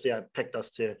pod. You'll see I picked us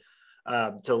to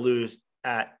lose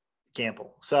at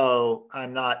Campbell. So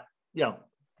I'm not,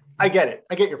 I get it.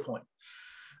 I get your point.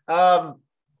 All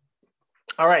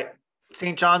right.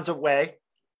 St. John's away.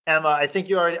 Emma, I think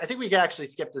we can actually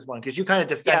skip this one because you kind of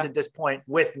defended this point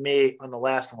with me on the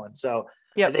last one. So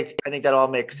I think that all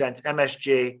makes sense.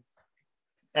 MSG.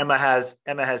 Emma has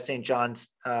St. John's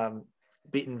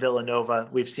beaten Villanova.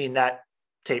 We've seen that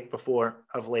tape before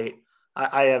of late.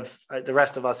 I have the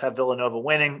rest of us have Villanova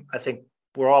winning. I think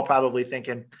we're all probably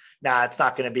thinking, it's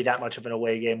not going to be that much of an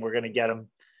away game. We're going to get them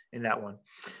in that one.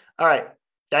 All right.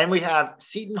 Then we have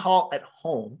Seton Hall at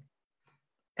home.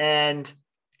 And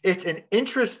it's an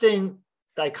interesting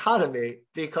dichotomy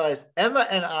because Emma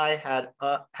and I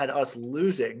had us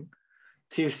losing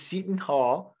to Seton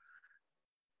Hall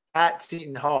at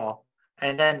Seton Hall.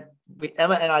 And then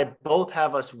Emma and I both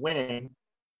have us winning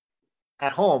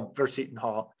at home for Seton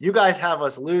Hall. You guys have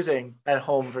us losing at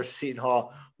home versus Seton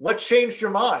Hall. What changed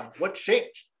your mind? What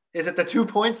changed? Is it the 2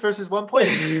 points versus 1 point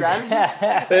strategy?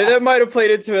 That might have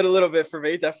played into it a little bit for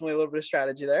me. Definitely a little bit of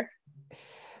strategy there.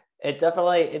 It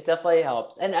definitely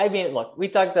helps. And I mean, look, we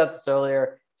talked about this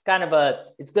earlier.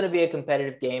 It's going to be a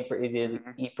competitive game for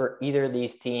either of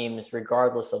these teams,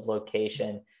 regardless of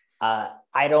location.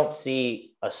 I don't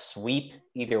see a sweep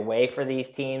either way for these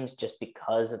teams just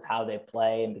because of how they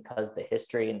play and because of the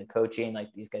history and the coaching.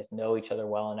 Like, these guys know each other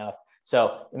well enough.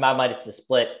 So in my mind, it's a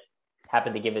split.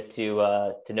 Happened to give it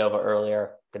to Nova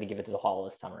earlier. Going to give it to the Hall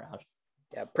this time around.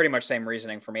 Yeah, pretty much same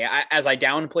reasoning for me. As I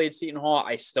downplayed Seton Hall,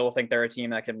 I still think they're a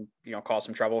team that can, cause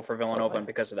some trouble for Villanova. And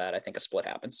because of that, I think a split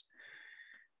happens.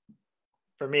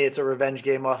 For me, it's a revenge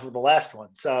game off of the last one.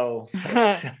 So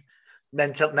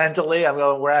mentally, I'm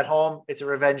going, we're at home. It's a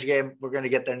revenge game. We're going to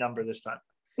get their number this time.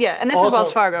 Yeah. And this is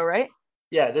Wells Fargo, right?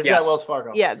 Yeah. This is at Wells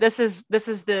Fargo. Yeah. This is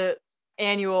the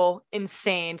annual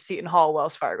insane Seton Hall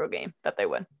Wells Fargo game that they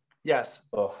win. Yes.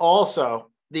 Oh.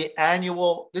 Also,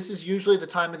 this is usually the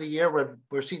time of the year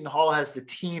where Seton Hall has the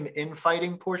team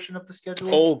infighting portion of the schedule.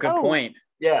 Oh, good point.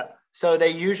 Yeah. So they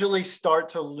usually start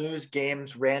to lose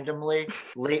games randomly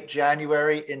late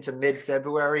January into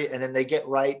mid-February, and then they get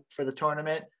right for the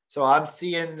tournament. So I'm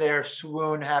seeing their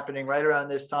swoon happening right around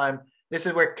this time. This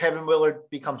is where Kevin Willard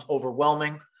becomes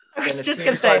overwhelming. I was Then the just team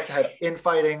going to say, starts to have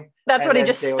infighting. that's when he then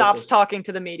just they always stops lose. talking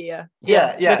to the media.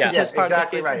 Yeah, this is his part of the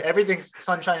exactly season. right. Everything's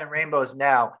sunshine and rainbows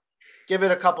now. Give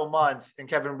it a couple months, and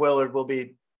Kevin Willard will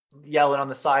be yelling on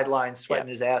the sidelines, sweating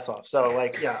his ass off. So,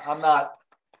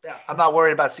 I'm not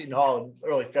worried about Seton Hall in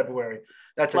early February.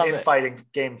 That's an infighting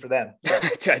game for them.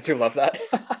 So. I do love that.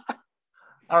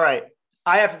 All right.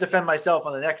 I have to defend myself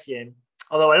on the next game,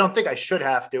 although I don't think I should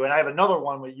have to. And I have another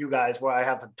one with you guys where I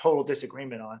have a total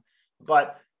disagreement on.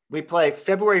 But we play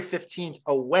February 15th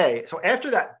away. So after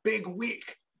that big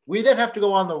week, we then have to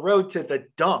go on the road to the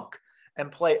Dunk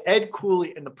and play Ed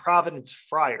Cooley and the Providence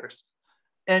Friars.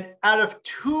 And out of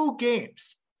two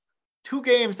games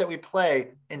that we play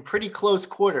in pretty close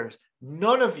quarters,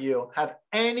 none of you have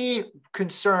any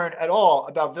concern at all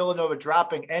about Villanova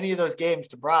dropping any of those games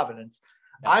to Providence.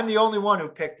 Yeah. I'm the only one who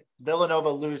picked Villanova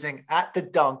losing at the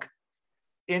Dunk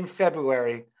in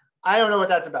February. I don't know what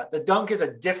that's about. The Dunk is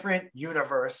a different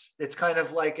universe. It's kind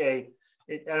of like I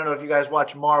don't know if you guys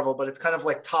watch Marvel, but it's kind of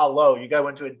like Ta Lo. You go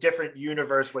into a different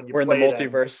universe when you play in the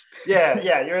multiverse.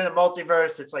 Yeah, you're in the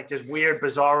multiverse. It's like this weird,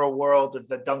 bizarro world of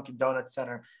the Dunkin' Donuts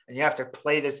Center, and you have to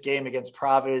play this game against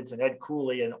Providence and Ed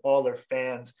Cooley and all their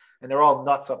fans, and they're all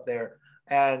nuts up there.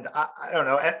 And I don't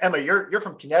know, Emma, you're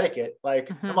from Connecticut. Like,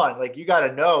 come on, like you got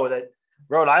to know that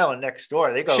Rhode Island next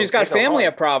door. She's got family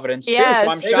at Providence too, yes. so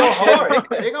I'm They go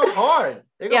hard.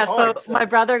 They go hard. So my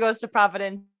brother goes to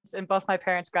Providence, and both my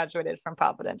parents graduated from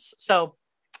Providence. So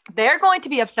they're going to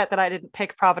be upset that I didn't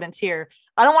pick Providence here.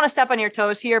 I don't want to step on your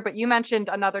toes here, but you mentioned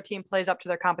another team plays up to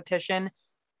their competition.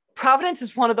 Providence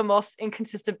is one of the most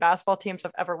inconsistent basketball teams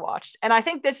I've ever watched. And I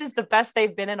think this is the best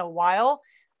they've been in a while.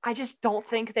 I just don't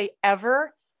think they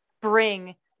ever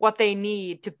bring what they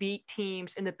need to beat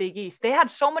teams in the Big East. They had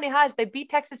so many highs. They beat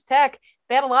Texas Tech.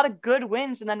 They had a lot of good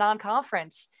wins in the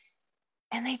non-conference,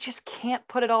 and they just can't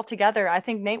put it all together. I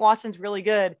think Nate Watson's really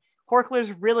good.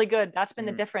 Horkler's really good. That's been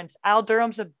the difference. Al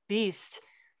Durham's a beast.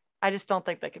 I just don't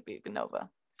think they could beat Villanova.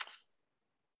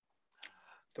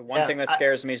 The one thing that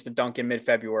scares me is the Dunk in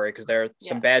mid-February, because there are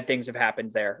some bad things have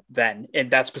happened there then in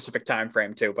that specific time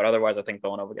frame too. But otherwise, I think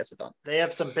Villanova gets it done. They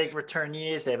have some big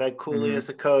returnees. They've had Cooley as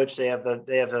a coach. They have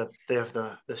the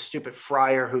stupit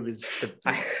Fryer who is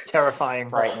terrifying.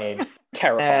 Frightening.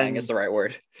 Terrifying is the right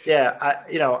word. Yeah,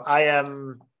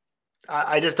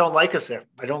 I just don't like us there.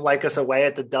 I don't like us away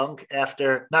at the Dunk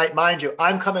after night. Mind you,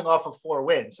 I'm coming off of 4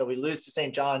 wins, so we lose to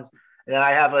St. John's, and then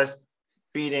I have us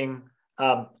beating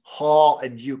Hall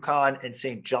and UConn and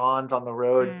St. John's on the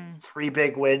road. 3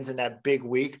 big wins in that big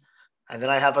week. And then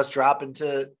I have us drop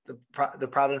into the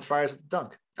Providence Friars at the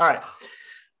Dunk. All right.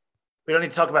 We don't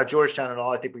need to talk about Georgetown at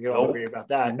all. I think we can all agree about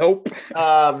that. Nope.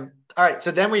 All right.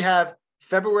 So then we have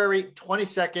February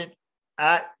 22nd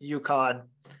at UConn.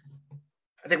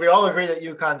 I think we all agree that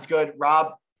UConn's good.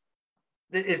 Rob,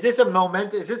 is this a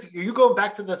momentum? Are you going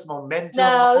back to this momentum?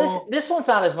 No, this one's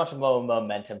not as much of a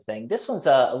momentum thing. This one's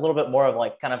a little bit more of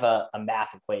like kind of a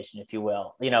math equation, if you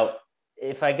will. You know,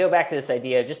 if I go back to this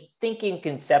idea, just thinking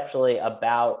conceptually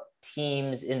about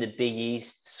teams in the Big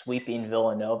East sweeping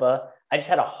Villanova, I just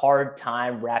had a hard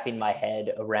time wrapping my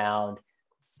head around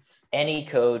any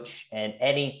coach and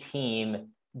any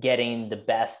team getting the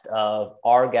best of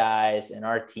our guys and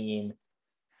our team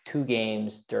 2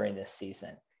 games during this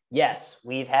season. Yes,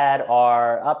 we've had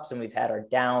our ups and we've had our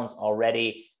downs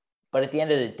already, but at the end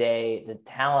of the day, the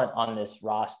talent on this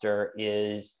roster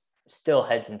is still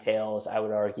heads and tails, I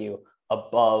would argue,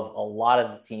 above a lot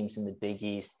of the teams in the Big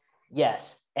East.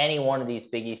 Yes, any one of these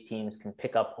Big East teams can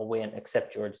pick up a win,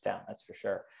 except Georgetown, that's for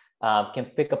sure. Can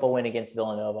pick up a win against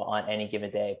Villanova on any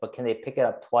given day, but can they pick it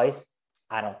up twice?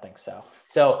 I don't think so.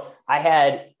 So I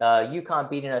had UConn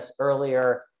beating us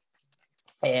earlier,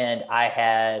 and I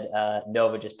had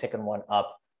Nova just picking one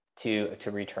up to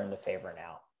return the favor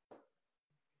now.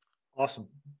 Awesome.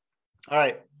 All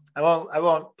right. I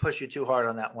won't push you too hard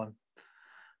on that one.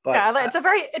 But yeah,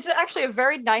 it's actually a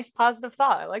very nice positive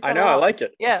thought. I like that. I like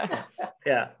it. Yeah.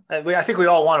 Yeah. I think we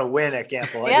all want to win at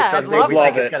Gamble. Yeah, I just don't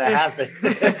think it's going to happen.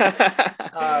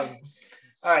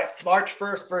 All right. March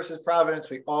 1st versus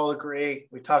Providence. We all agree.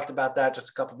 We talked about that just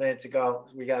a couple minutes ago.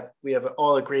 We have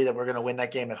all agree that we're going to win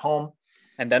that game at home.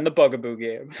 And then the bugaboo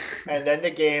game. And then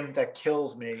the game that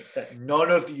kills me, that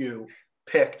none of you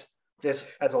picked this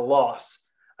as a loss.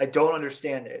 I don't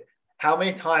understand it. how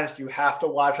many times do you have to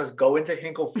watch us go into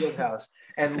Hinkle Fieldhouse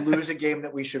and lose a game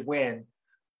that we should win?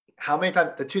 How many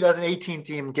times the 2018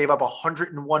 team gave up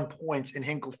 101 points in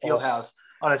Hinkle Fieldhouse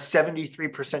on a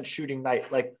 73% shooting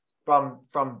night, like from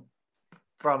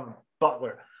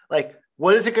Butler? Like,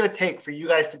 what is it going to take for you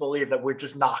guys to believe that we're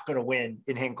just not going to win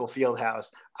in Hinkle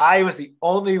Fieldhouse? I was the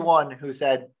only one who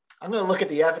said, I'm going to look at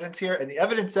the evidence here, and the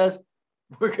evidence says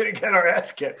we're going to get our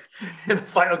ass kicked in the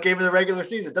final game of the regular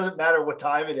season. It doesn't matter what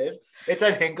time it is. It's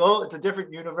at Hinkle. It's a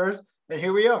different universe, and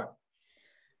here we are.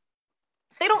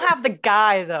 They don't have the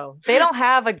guy, though. They don't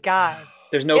have a guy.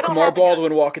 There's no Kamar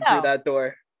Baldwin walking through that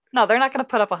door. No, they're not going to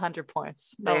put up 100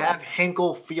 points. They have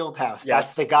Hinkle Fieldhouse. Yes.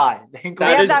 That's the guy. The Hinkle.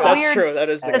 That's true. That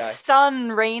is the guy. Sun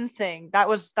rain thing. That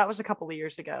was a couple of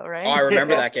years ago, right? Oh, I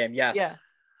remember that game. Yes. Yeah.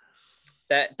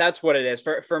 That's what it is.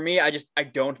 For me, I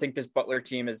don't think this Butler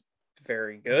team is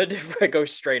very good, if I go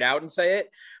straight out and say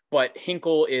it. But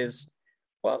Hinkle is,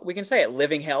 well, we can say it,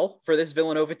 living hell for this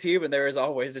Villanova team, and there is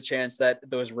always a chance that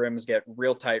those rims get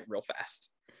real tight real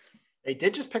fast. They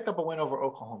did just pick up a win over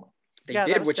Oklahoma. They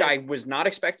did, which I was not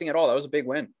expecting at all. That was a big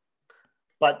win.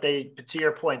 But to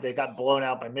your point, they got blown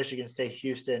out by Michigan State,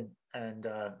 Houston, and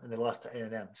they lost to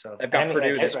A&M. So they've got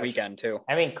Purdue this weekend too.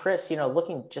 I mean, Chris,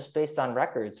 looking just based on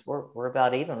records, we're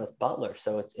about even with Butler,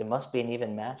 so it must be an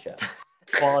even matchup.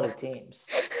 Quality teams.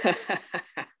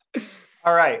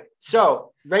 All right.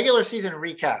 So regular season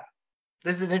recap.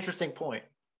 This is an interesting point.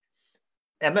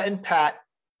 Emma and Pat,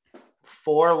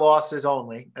 4 losses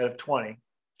only out of 20.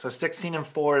 So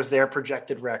 16-4 is their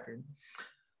projected record.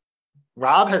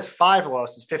 Rob has 5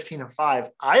 losses, 15-5.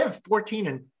 I have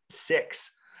 14-6.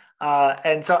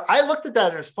 And so I looked at that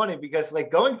and it was funny because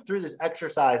like going through this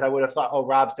exercise, I would have thought, oh,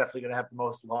 Rob's definitely going to have the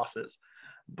most losses.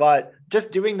 But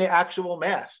just doing the actual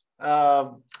math, I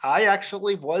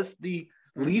actually was the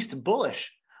least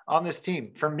bullish on this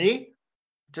team. For me,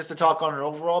 just to talk on an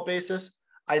overall basis,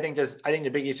 I think the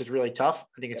Big East is really tough.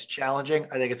 I think it's challenging.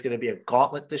 I think it's going to be a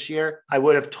gauntlet this year. I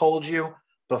would have told you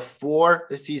before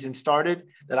the season started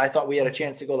that I thought we had a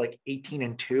chance to go like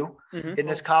 18-2 in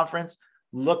this conference.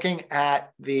 Looking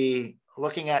at the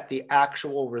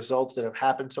actual results that have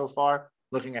happened so far,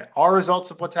 looking at our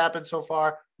results of what's happened so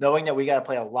far, knowing that we got to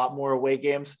play a lot more away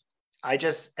games,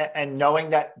 and knowing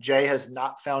that Jay has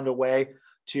not found a way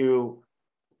to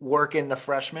work in the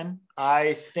freshmen,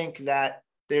 I think that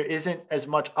there isn't as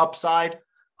much upside.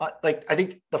 I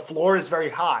think the floor is very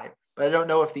high, but I don't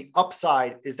know if the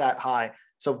upside is that high.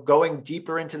 So going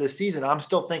deeper into the season, I'm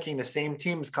still thinking the same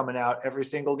team's coming out every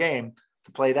single game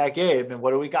to play that game. And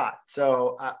what do we got?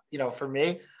 So, for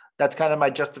me, that's kind of my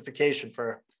justification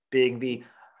for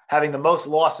having the most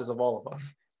losses of all of us.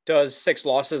 Does 6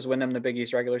 losses win them the Big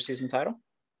East regular season title?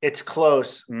 It's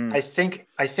close. I think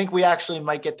we actually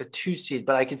might get the 2 seed,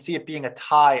 but I can see it being a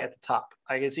tie at the top.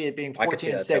 I can see it being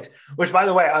 14-6, which, by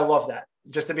the way, I love that.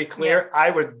 Just to be clear,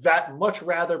 I would much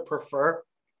rather prefer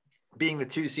being the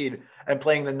 2 seed and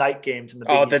playing the night games in the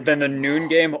Big East. Than the noon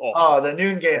game. The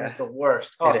noon game is the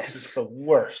worst. It is the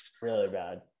worst. Really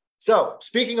bad. So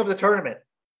speaking of the tournament,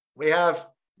 we have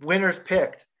winners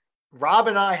picked. Rob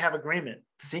and I have agreement.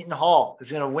 Seton Hall is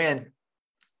going to win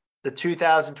the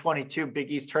 2022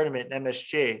 Big East tournament in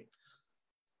MSG.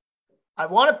 I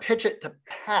want to pitch it to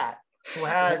Pat, who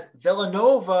has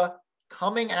Villanova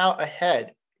coming out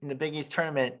ahead in the Big East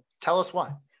tournament. Tell us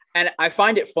why. And I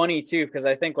find it funny too, because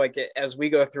I think like as we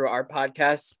go through our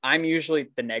podcasts, I'm usually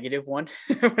the negative one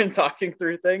when talking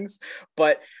through things.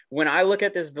 But when I look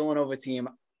at this Villanova team,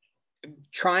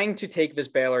 trying to take this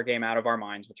Baylor game out of our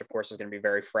minds, which of course is going to be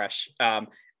very fresh.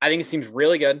 I think it seems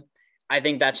really good. I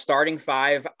think that starting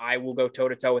 5, I will go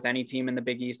toe-to-toe with any team in the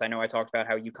Big East. I know I talked about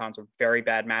how UConn's a very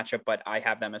bad matchup, but I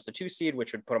have them as the 2 seed,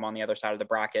 which would put them on the other side of the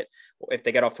bracket. If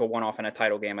they get off to a 1-off in a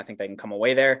title game, I think they can come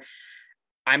away there.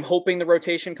 I'm hoping the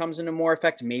rotation comes into more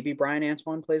effect. Maybe Brian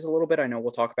Antoine plays a little bit. I know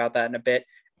we'll talk about that in a bit.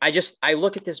 I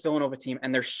look at this Villanova team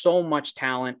and there's so much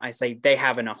talent. I say they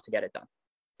have enough to get it done.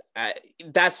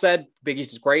 That said, Big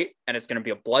East is great and it's going to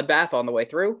be a bloodbath on the way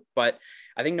through, but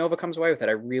I think Nova comes away with it.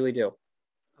 I really do.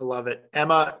 I love it.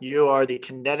 Emma, you are the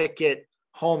Connecticut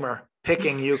homer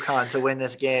picking UConn to win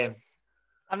this game.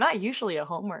 I'm not usually a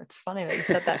homer. It's funny that you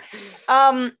said that.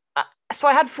 So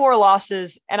I had 4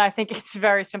 losses, and I think it's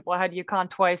very simple. I had UConn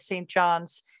twice, St.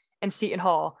 John's, and Seton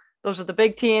Hall. Those are the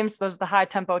big teams. Those are the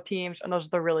high-tempo teams, and those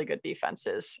are the really good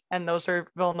defenses. And those are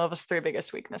Villanova's 3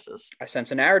 biggest weaknesses. I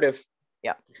sense a narrative.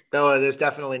 Yeah. No, there's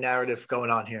definitely narrative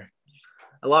going on here.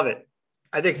 I love it.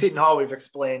 I think Seton Hall, we've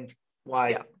explained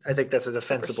why I think that's a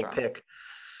defensible pick.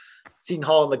 Seton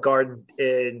Hall in the Garden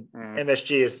in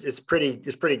MSG is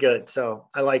pretty good. So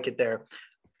I like it there.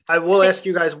 I will ask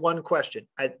you guys one question.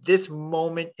 At this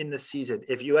moment in the season,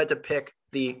 if you had to pick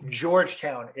the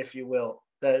Georgetown, if you will,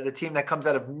 the team that comes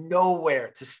out of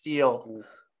nowhere to steal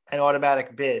an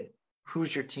automatic bid,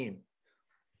 who's your team?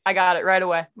 I got it right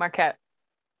away. Marquette.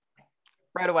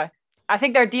 Right away. I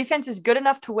think their defense is good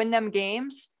enough to win them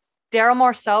games. Daryl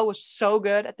Marcel was so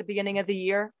good at the beginning of the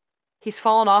year. He's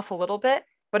fallen off a little bit,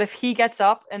 but if he gets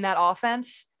up in that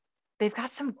offense, they've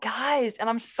got some guys, and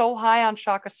I'm so high on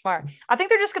Shaka Smart. I think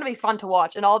they're just going to be fun to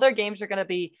watch, and all their games are going to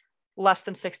be less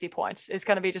than 60 points. It's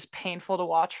going to be just painful to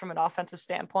watch from an offensive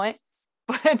standpoint,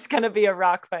 but it's going to be a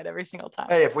rock fight every single time.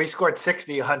 Hey, if we scored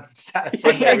 60 on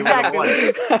Sunday, exactly. we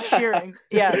would have won. Cheering.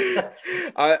 Yeah.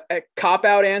 A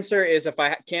cop-out answer is if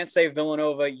I can't say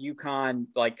Villanova, UConn,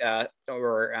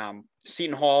 or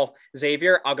Seton Hall,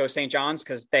 Xavier, I'll go St. John's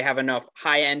because they have enough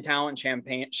high-end talent,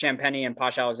 Champagne and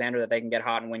Posh Alexander, that they can get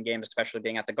hot and win games, especially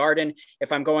being at the Garden.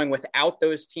 If I'm going without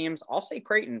those teams, I'll say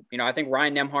Creighton. I think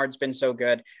Ryan Nembhard's been so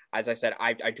good. As I said,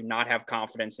 I do not have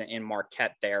confidence in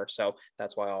Marquette there, so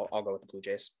that's why I'll go with the Blue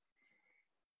Jays.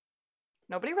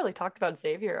 Nobody really talked about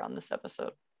Xavier on this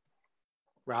episode.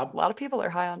 Rob? A lot of people are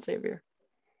high on Xavier.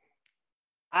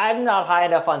 I'm not high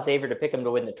enough on Xavier to pick him to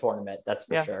win the tournament. That's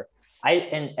for sure.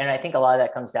 I think a lot of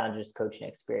that comes down to just coaching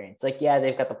experience.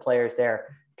 They've got the players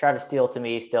there. Travis Steele, to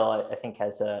me, still I think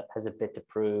has a bit to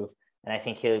prove, and I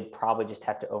think he'll probably just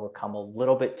have to overcome a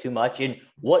little bit too much in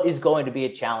what is going to be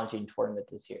a challenging tournament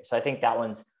this year. So I think that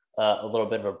one's a little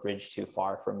bit of a bridge too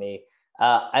far for me.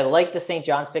 I like the St.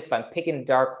 John's pick. If I'm picking a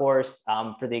dark horse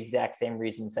for the exact same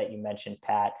reasons that you mentioned,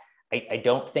 Pat, I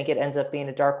don't think it ends up being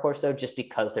a dark horse though, just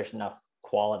because there's enough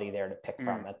quality there to pick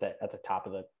from at the top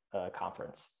of the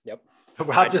conference. Yep.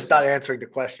 Rob just not answering the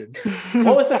question.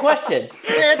 What was the question?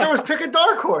 The answer was pick a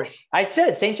dark horse. I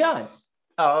said St. John's.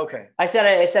 Oh, okay. I said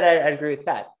I agree with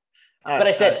Pat. But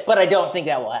I said, but I don't think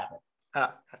that will happen.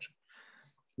 Gotcha.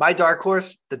 My dark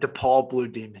horse, the DePaul Blue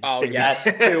Demons. Oh, yes.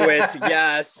 Do it.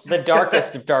 Yes. The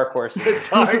darkest of dark horses. The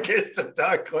darkest of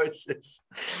dark horses.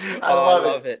 I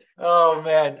love it. Oh,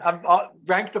 man. I'm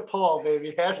rank DePaul,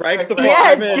 baby. Rank DePaul.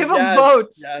 Yes, give them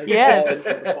votes. Yes.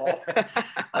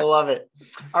 I love it.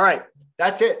 All right.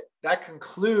 That's it. That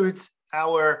concludes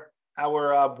our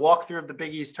walkthrough of the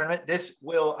Big East tournament. This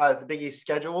will, the Big East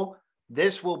schedule.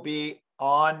 This will be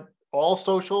on all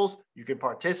socials. You can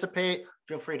participate.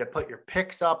 Feel free to put your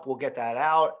picks up. We'll get that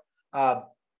out.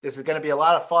 This is going to be a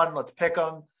lot of fun. Let's pick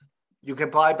them. You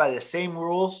can play by the same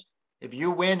rules. If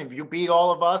you win, if you beat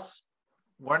all of us,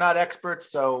 we're not experts.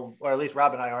 So, or at least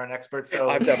Rob and I aren't experts. So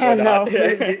I'm definitely not.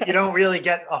 You don't really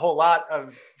get a whole lot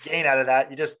of gain out of that.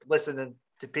 You just listen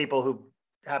to people who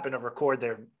happen to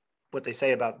record what they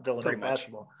say about Villanova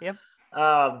basketball. Yep.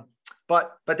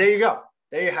 But there you go.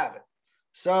 There you have it.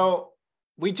 So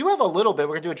we do have a little bit.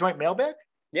 We're gonna do a joint mailbag.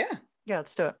 Yeah,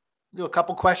 let's do it. Do a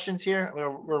couple questions here.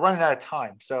 We're running out of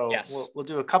time, so yes. we'll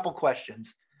do a couple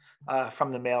questions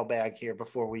from the mailbag here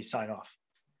before we sign off.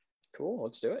 Cool.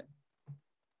 Let's do it.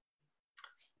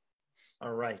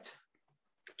 All right.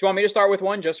 Do you want me to start with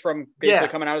one just from basically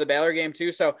coming out of the Baylor game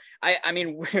too? So I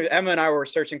mean, Emma and I were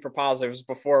searching for positives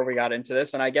before we got into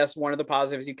this. And I guess one of the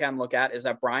positives you can look at is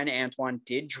that Brian Antoine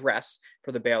did dress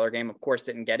for the Baylor game. Of course,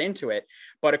 didn't get into it,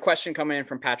 but a question coming in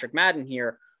from Patrick Madden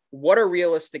here. What are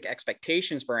realistic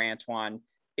expectations for Antoine?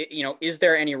 Is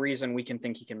there any reason we can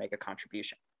think he can make a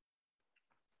contribution?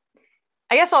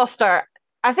 I guess I'll start.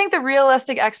 I think the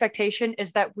realistic expectation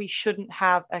is that we shouldn't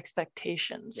have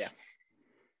expectations. Yeah.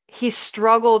 He's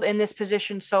struggled in this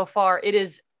position so far. It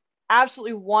is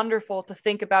absolutely wonderful to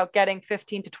think about getting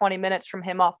 15 to 20 minutes from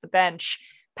him off the bench.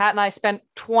 Pat and I spent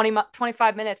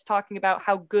 25 minutes talking about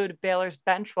how good Baylor's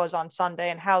bench was on Sunday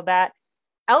and how that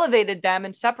elevated them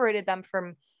and separated them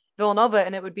from Villanova.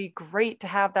 And it would be great to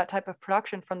have that type of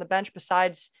production from the bench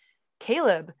besides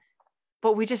Caleb.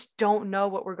 But we just don't know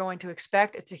what we're going to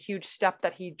expect. It's a huge step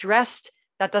that he dressed.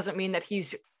 That doesn't mean that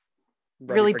he's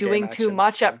really doing too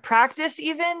much at practice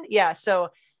even. Yeah. So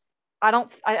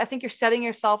I think you're setting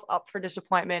yourself up for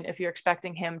disappointment if you're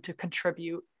expecting him to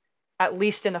contribute at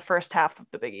least in the first half of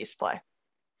the Big East play.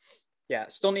 Yeah.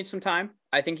 Still needs some time.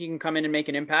 I think he can come in and make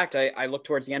an impact. I looked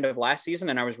towards the end of last season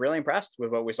and I was really impressed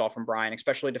with what we saw from Brian,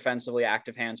 especially defensively,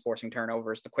 active hands, forcing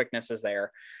turnovers. The quickness is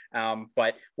there.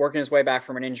 But working his way back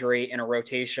from an injury in a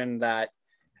rotation that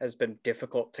has been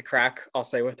difficult to crack, I'll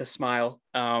say with a smile.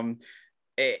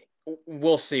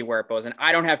 We'll see where it goes. And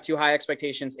I don't have too high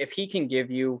expectations. If he can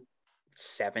give you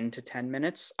 7 to 10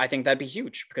 minutes, I think that'd be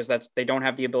huge because they don't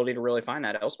have the ability to really find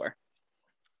that elsewhere.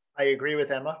 I agree with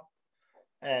Emma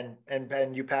and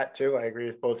you, Pat, too. I agree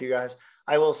with both you guys.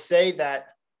 I will say that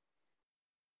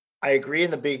I agree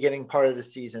in the beginning part of the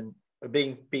season,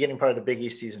 beginning part of the Big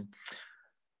East season.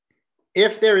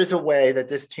 If there is a way that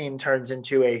this team turns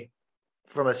into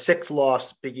from a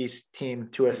 6-loss Big East team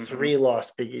to a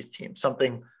 3-loss Big East team,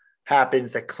 something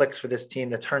happens that clicks for this team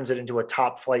that turns it into a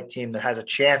top flight team that has a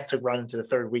chance to run into the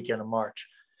third weekend of March,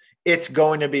 it's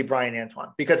going to be Brian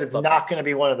Antoine, because it's not going to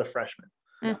be one of the freshmen,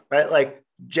 right? Like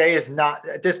Jay is not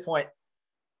at this point,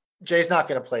 Jay's not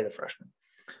going to play the freshman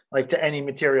like to any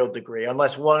material degree,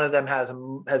 unless one of them has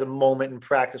a moment in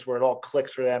practice where it all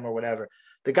clicks for them or whatever.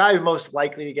 The guy who's most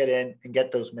likely to get in and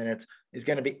get those minutes is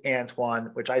going to be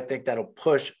Antoine, which I think that'll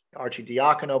push Archie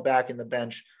Diacono back in the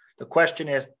bench. The question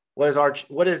is,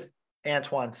 what is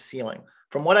Antoine's ceiling?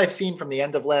 From what I've seen from the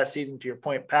end of last season, to your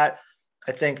point, Pat,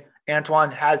 I think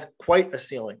Antoine has quite a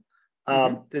ceiling.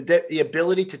 The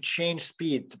ability to change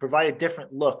speed, to provide a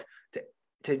different look,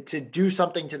 to do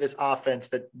something to this offense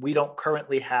that we don't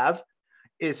currently have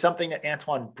is something that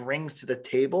Antoine brings to the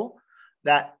table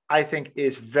that I think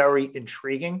is very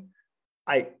intriguing.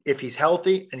 If he's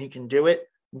healthy and he can do it,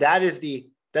 that is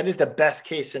the best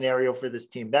case scenario for this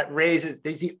team.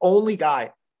 He's the only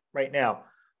guy right now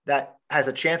that has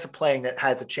a chance of playing, that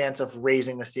has a chance of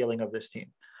raising the ceiling of this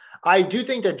team. I do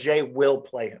think that Jay will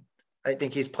play him. I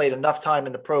think he's played enough time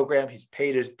in the program. He's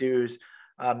paid his dues.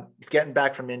 He's getting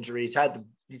back from injury. He's had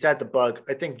the bug.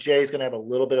 I think Jay's going to have a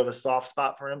little bit of a soft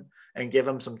spot for him and give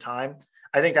him some time.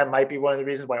 I think that might be one of the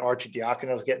reasons why Archie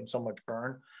Diacono is getting so much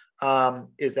burn,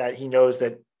 is that he knows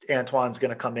that Antoine's going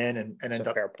to come in and end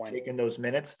up taking those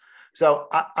minutes. So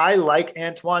I like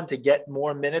Antoine to get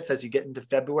more minutes as you get into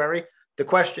February. The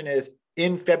question is,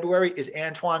 in February, is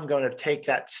Antoine going to take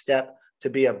that step to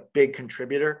be a big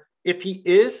contributor? If he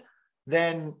is,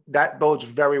 then that bodes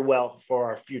very well for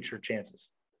our future chances.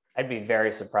 I'd be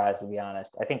very surprised, to be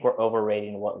honest. I think we're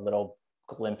overrating what little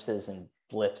glimpses and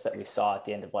blips that we saw at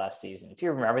the end of last season. If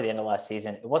you remember the end of last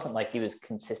season, it wasn't like he was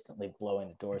consistently blowing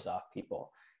the doors off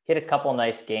people. He had a couple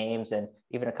nice games and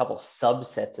even a couple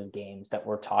subsets of games that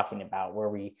we're talking about where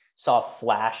we saw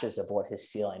flashes of what his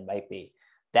ceiling might be.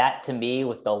 That, to me,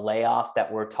 with the layoff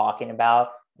that we're talking about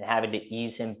and having to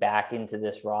ease him back into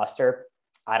this roster,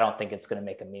 I don't think it's going to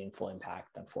make a meaningful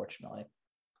impact, unfortunately.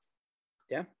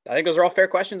 Yeah, I think those are all fair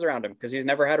questions around him because he's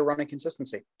never had a run of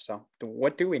consistency. So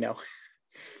what do we know?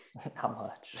 Not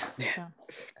much. Yeah.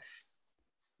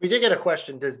 We did get a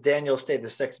question. Does Daniel stay the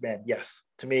sixth man? Yes.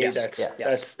 To me,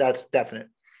 yes. That's definite.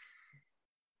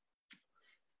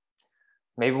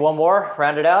 Maybe one more,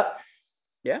 round it out.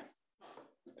 Yeah.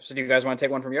 So do you guys want to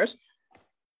take one from yours?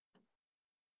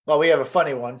 Well, we have a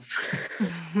funny one.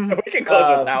 We can close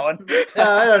with that one.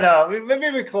 I don't know.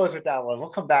 Maybe we close with that one. We'll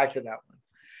come back to that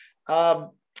one.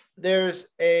 There was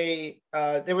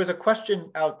a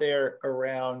question out there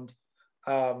around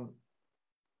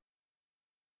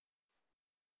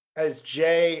as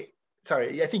Jay.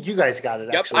 Sorry, I think you guys got it.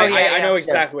 Yep, actually. I know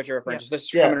exactly what you're referring to. This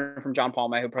is coming from John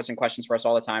Palma, who presents questions for us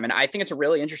all the time, and I think it's a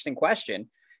really interesting question.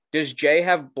 Does Jay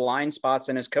have blind spots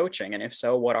in his coaching, and if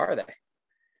so, what are they?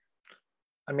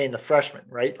 I mean, the freshman,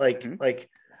 right?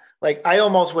 Like I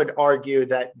almost would argue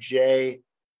that Jay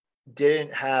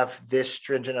didn't have this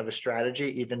stringent of a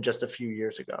strategy even just a few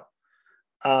years ago.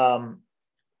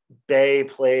 Bay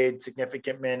played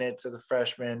significant minutes as a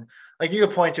freshman. Like you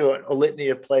could point to a litany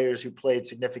of players who played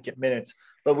significant minutes,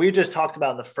 but we just talked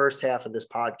about in the first half of this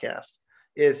podcast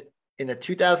is in the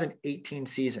 2018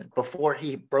 season, before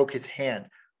he broke his hand,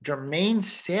 Jermaine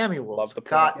Samuels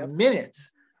got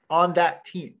minutes on that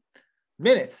team.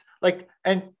 Minutes. Like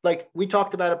we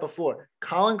talked about it before.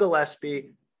 Colin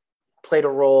Gillespie played a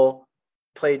role,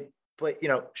 played,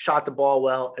 shot the ball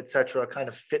well, etc. Kind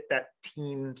of fit that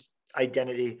team's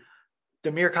identity.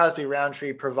 Demir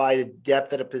Cosby-Roundtree provided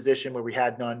depth at a position where we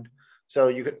had none. So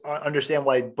you could understand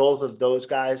why both of those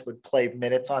guys would play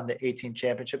minutes on the 18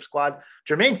 championship squad.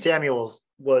 Jermaine Samuels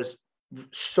was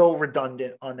so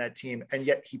redundant on that team, and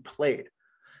yet he played.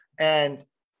 And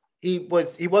he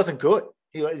wasn't good.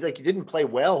 He didn't play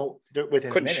well with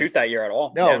his couldn't minutes. Shoot that year at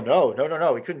all. No.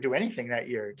 He couldn't do anything that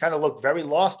year. He kind of looked very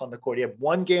lost on the court. He had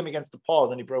one game against DePaul,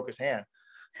 then he broke his hand.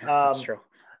 That's true.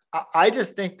 I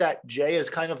just think that Jay has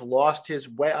kind of lost his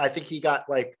way. I think he got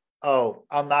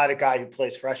I'm not a guy who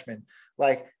plays freshman.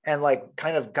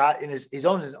 Kind of got in his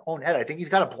own head. I think he's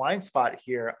got a blind spot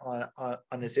here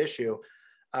on this issue.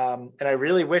 And I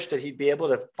really wish that he'd be able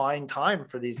to find time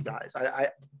for these guys.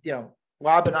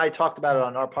 Rob and I talked about it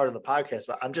on our part of the podcast,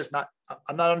 but I'm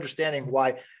not understanding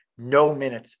why no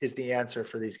minutes is the answer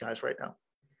for these guys right now.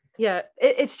 Yeah,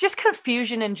 it's just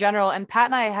confusion in general. And Pat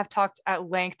and I have talked at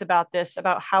length about this,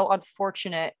 about how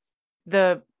unfortunate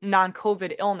the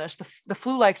non-COVID illness, the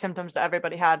flu-like symptoms that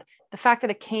everybody had, the fact that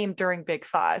it came during Big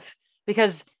Five,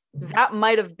 because that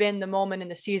might have been the moment in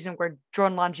the season where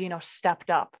Jordan Longino stepped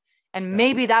up. And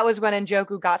maybe that was when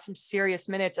Njoku got some serious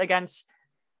minutes against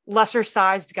lesser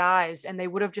sized guys, and they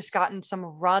would have just gotten some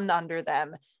run under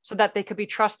them so that they could be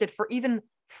trusted for even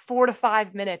 4 to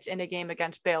 5 minutes in a game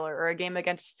against Baylor or a game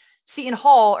against Seton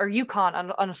Hall or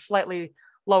UConn on a slightly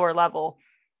lower level.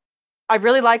 I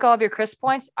really like all of your Chris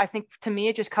points. I think to me,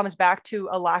 it just comes back to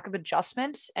a lack of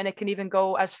adjustments, and it can even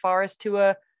go as far as to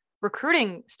a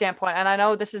recruiting standpoint. And I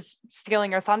know this is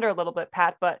stealing your thunder a little bit,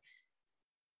 Pat, but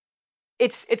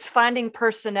it's finding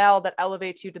personnel that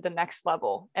elevates you to the next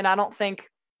level. And I don't think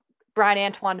Brian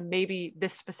Antoine, maybe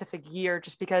this specific year,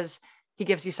 just because he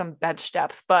gives you some bench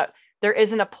depth, but there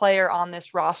isn't a player on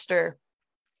this roster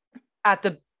at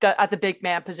the big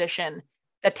man position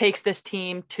that takes this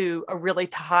team to a really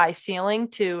high ceiling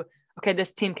to, okay,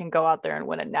 this team can go out there and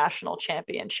win a national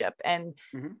championship. And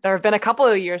there have been a couple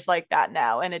of years like that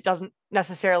now, and it doesn't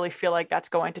necessarily feel like that's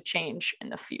going to change in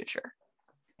the future.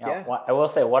 Yeah. I will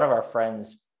say one of our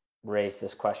friends raised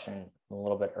this question a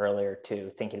little bit earlier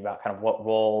too, thinking about kind of what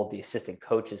role the assistant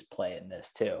coaches play in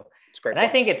this too. It's great. And I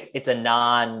think it's a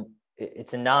non, I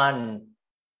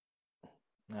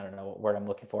don't know what word I'm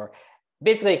looking for.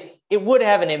 Basically, it would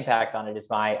have an impact on it, is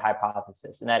my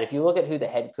hypothesis. And that if you look at who the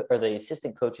head or the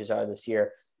assistant coaches are this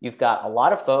year, you've got a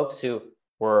lot of folks who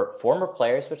were former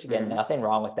players, which again, nothing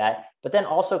wrong with that, but then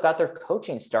also got their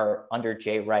coaching start under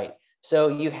Jay Wright. So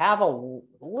you have a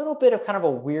little bit of kind of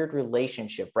a weird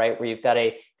relationship, right? Where you've got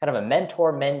a kind of a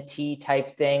mentor-mentee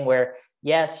type thing where,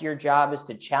 yes, your job is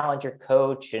to challenge your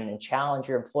coach and challenge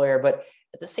your employer, but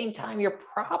at the same time, you're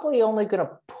probably only going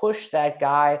to push that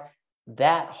guy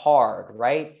that hard,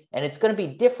 right? And it's going to be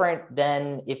different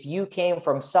than if you came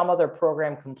from some other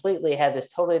program, completely had this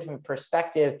totally different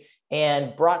perspective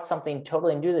and brought something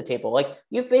totally new to the table. Like,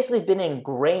 you've basically been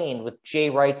ingrained with Jay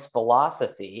Wright's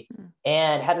philosophy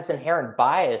and had this inherent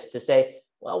bias to say,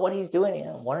 well, what he's doing,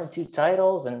 1 or 2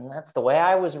 titles, and that's the way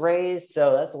I was raised.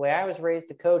 So that's the way I was raised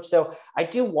to coach. So I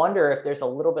do wonder if there's a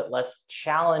little bit less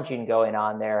challenging going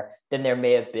on there than there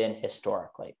may have been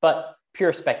historically, but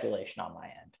pure speculation on my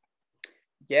end.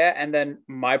 Yeah. And then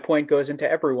my point goes into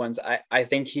everyone's. I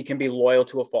think he can be loyal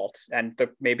to a fault, and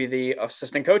maybe the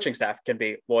assistant coaching staff can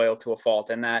be loyal to a fault.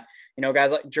 And that,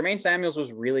 guys like Jermaine Samuels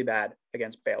was really bad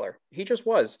against Baylor. He just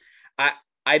was.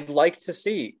 I'd like to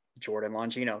see Jordan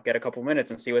Longino get a couple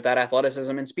minutes and see what that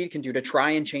athleticism and speed can do to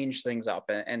try and change things up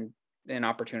and in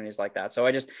opportunities like that.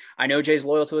 So I know Jay's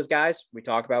loyal to his guys. We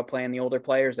talk about playing the older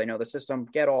players. They know the system,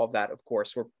 get all of that. Of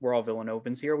course, we're all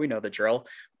Villanovans here. We know the drill,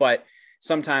 but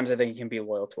sometimes I think he can be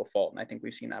loyal to a fault. And I think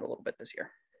we've seen that a little bit this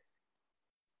year.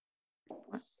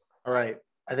 All right.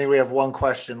 I think we have one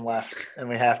question left and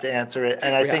we have to answer it.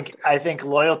 And I think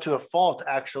loyal to a fault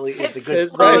actually is the good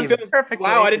theme.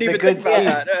 Wow, I didn't even think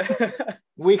about that.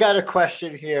 We got a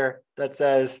question here that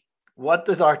says, what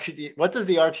does the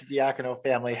Arcidiacono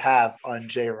family have on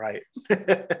Jay Wright?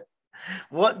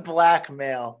 What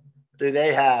blackmail do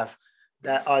they have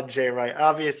that on Jay Wright?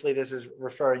 Obviously, this is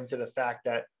referring to the fact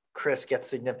that Chris gets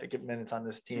significant minutes on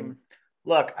this team.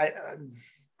 Look,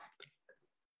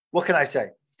 what can I say?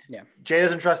 Yeah. Jay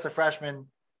doesn't trust the freshmen.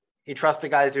 He trusts the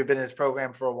guys who've been in his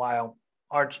program for a while.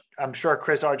 I'm sure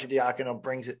Chris Arcidiacono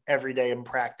brings it every day in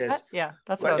practice.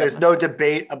 That's what there's no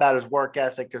debate about his work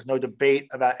ethic. There's no debate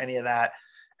about any of that.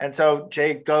 And so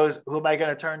Jay goes, who am I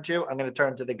going to turn to? I'm going to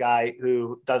turn to the guy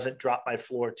who doesn't drop my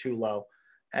floor too low,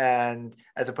 and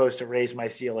as opposed to raise my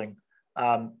ceiling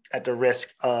at the risk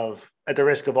of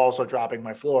also dropping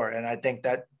my floor. And I think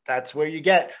that's where you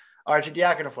get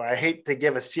Arcidiacono for. I hate to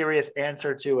give a serious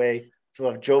answer to a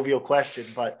sort of jovial question,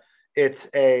 but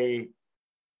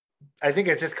I think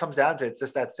it just comes down to, it's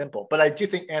just that simple. But I do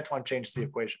think Antoine changed the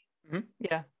equation.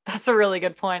 Yeah, that's a really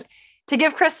good point. To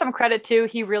give Chris some credit too,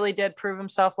 he really did prove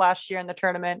himself last year in the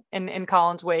tournament in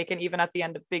Collins Wake, and even at the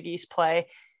end of Big East play.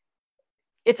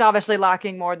 It's obviously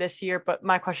lacking more this year, but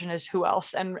my question is who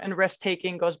else? And risk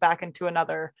taking goes back into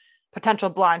another potential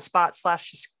blind spot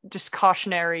 / just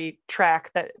cautionary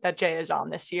track that Jay is on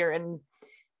this year. And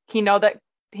he knows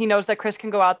that Chris can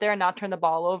go out there and not turn the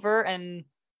ball over and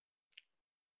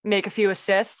make a few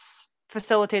assists,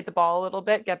 facilitate the ball a little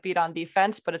bit, get beat on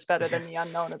defense, but it's better than the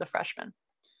unknown of the freshman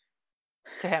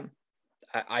to him.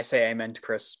 I say amen to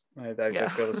Chris. I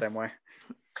feel the same way.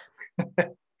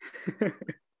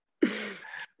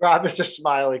 Rob is just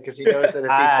smiling because he knows that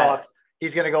if he talks,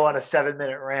 he's going to go on a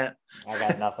 7-minute rant. I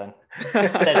got nothing.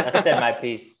 I said my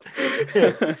piece.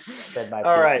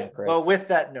 All right. Well, with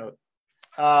that note,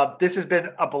 this has been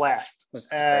a blast,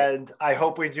 and great. I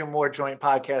hope we do more joint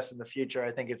podcasts in the future.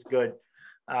 I think it's good.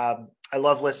 I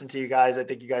love listening to you guys. I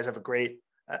think you guys have a great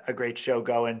show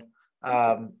going.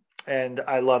 And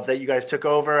I love that you guys took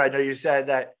over. I know you said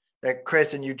that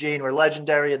Chris and Eugene were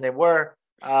legendary, and they were.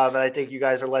 And I think you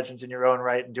guys are legends in your own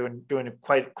right and doing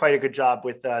quite a good job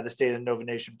with the State of the Nova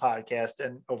Nation podcast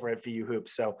and over at VU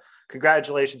Hoops. So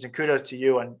congratulations and kudos to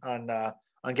you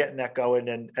on getting that going,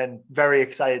 and very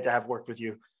excited to have worked with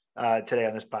you today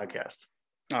on this podcast.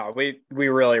 Oh, we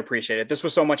really appreciate it. This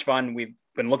was so much fun. We've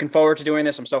been looking forward to doing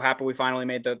this. I'm so happy we finally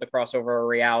made the crossover a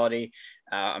reality.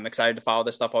 I'm excited to follow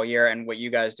this stuff all year, and what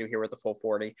you guys do here with the Full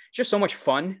 40. It's just so much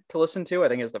fun to listen to, I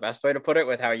think is the best way to put it,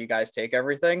 with how you guys take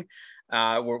everything. We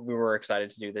were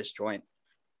excited to do this joint.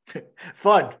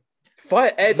 Fun.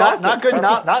 It's not, awesome. Not good,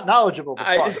 not knowledgeable, but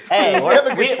fun.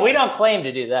 Hey, we don't claim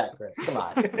to do that, Chris. Come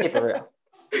on, let's keep it real.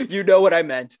 You know what I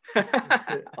meant.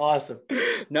 Awesome.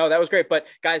 No, that was great. But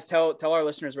guys, tell our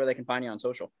listeners where they can find you on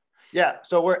social. Yeah.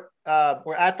 So we're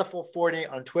at the Full 40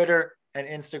 on Twitter and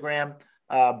Instagram.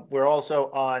 We're also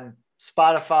on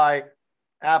Spotify,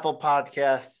 Apple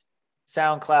Podcasts,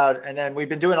 SoundCloud. And then we've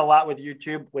been doing a lot with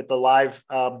YouTube with the live,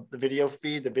 the video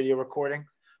feed, the video recording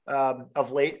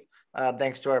of late,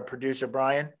 thanks to our producer,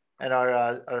 Brian, and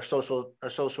our social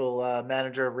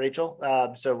manager,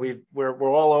 Rachel. So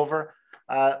we're all over.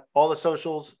 All the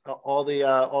socials, all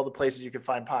the places you can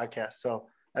find podcasts. So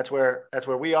that's where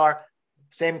we are.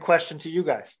 Same question to you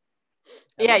guys.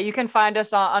 Yeah, you can find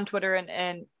us on Twitter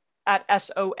and at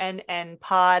SONN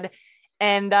pod.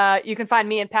 And you can find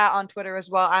me and Pat on Twitter as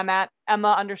well. I'm at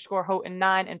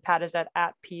Emma_Houghton9 and Pat is at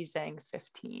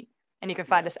PZeng15. And you can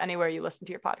find us anywhere you listen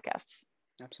to your podcasts.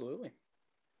 Absolutely.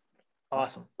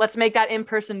 Awesome. Let's make that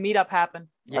in-person meetup happen.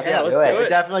 Yeah, let's do it. We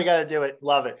definitely got to do it.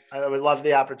 Love it. I would love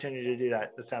the opportunity to do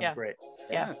that. That sounds great.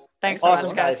 Yeah. Thanks so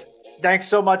much, guys. Thanks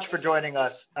so much for joining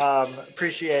us.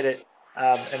 Appreciate it.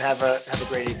 And have a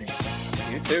great evening.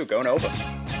 You too. Go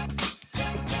Nova.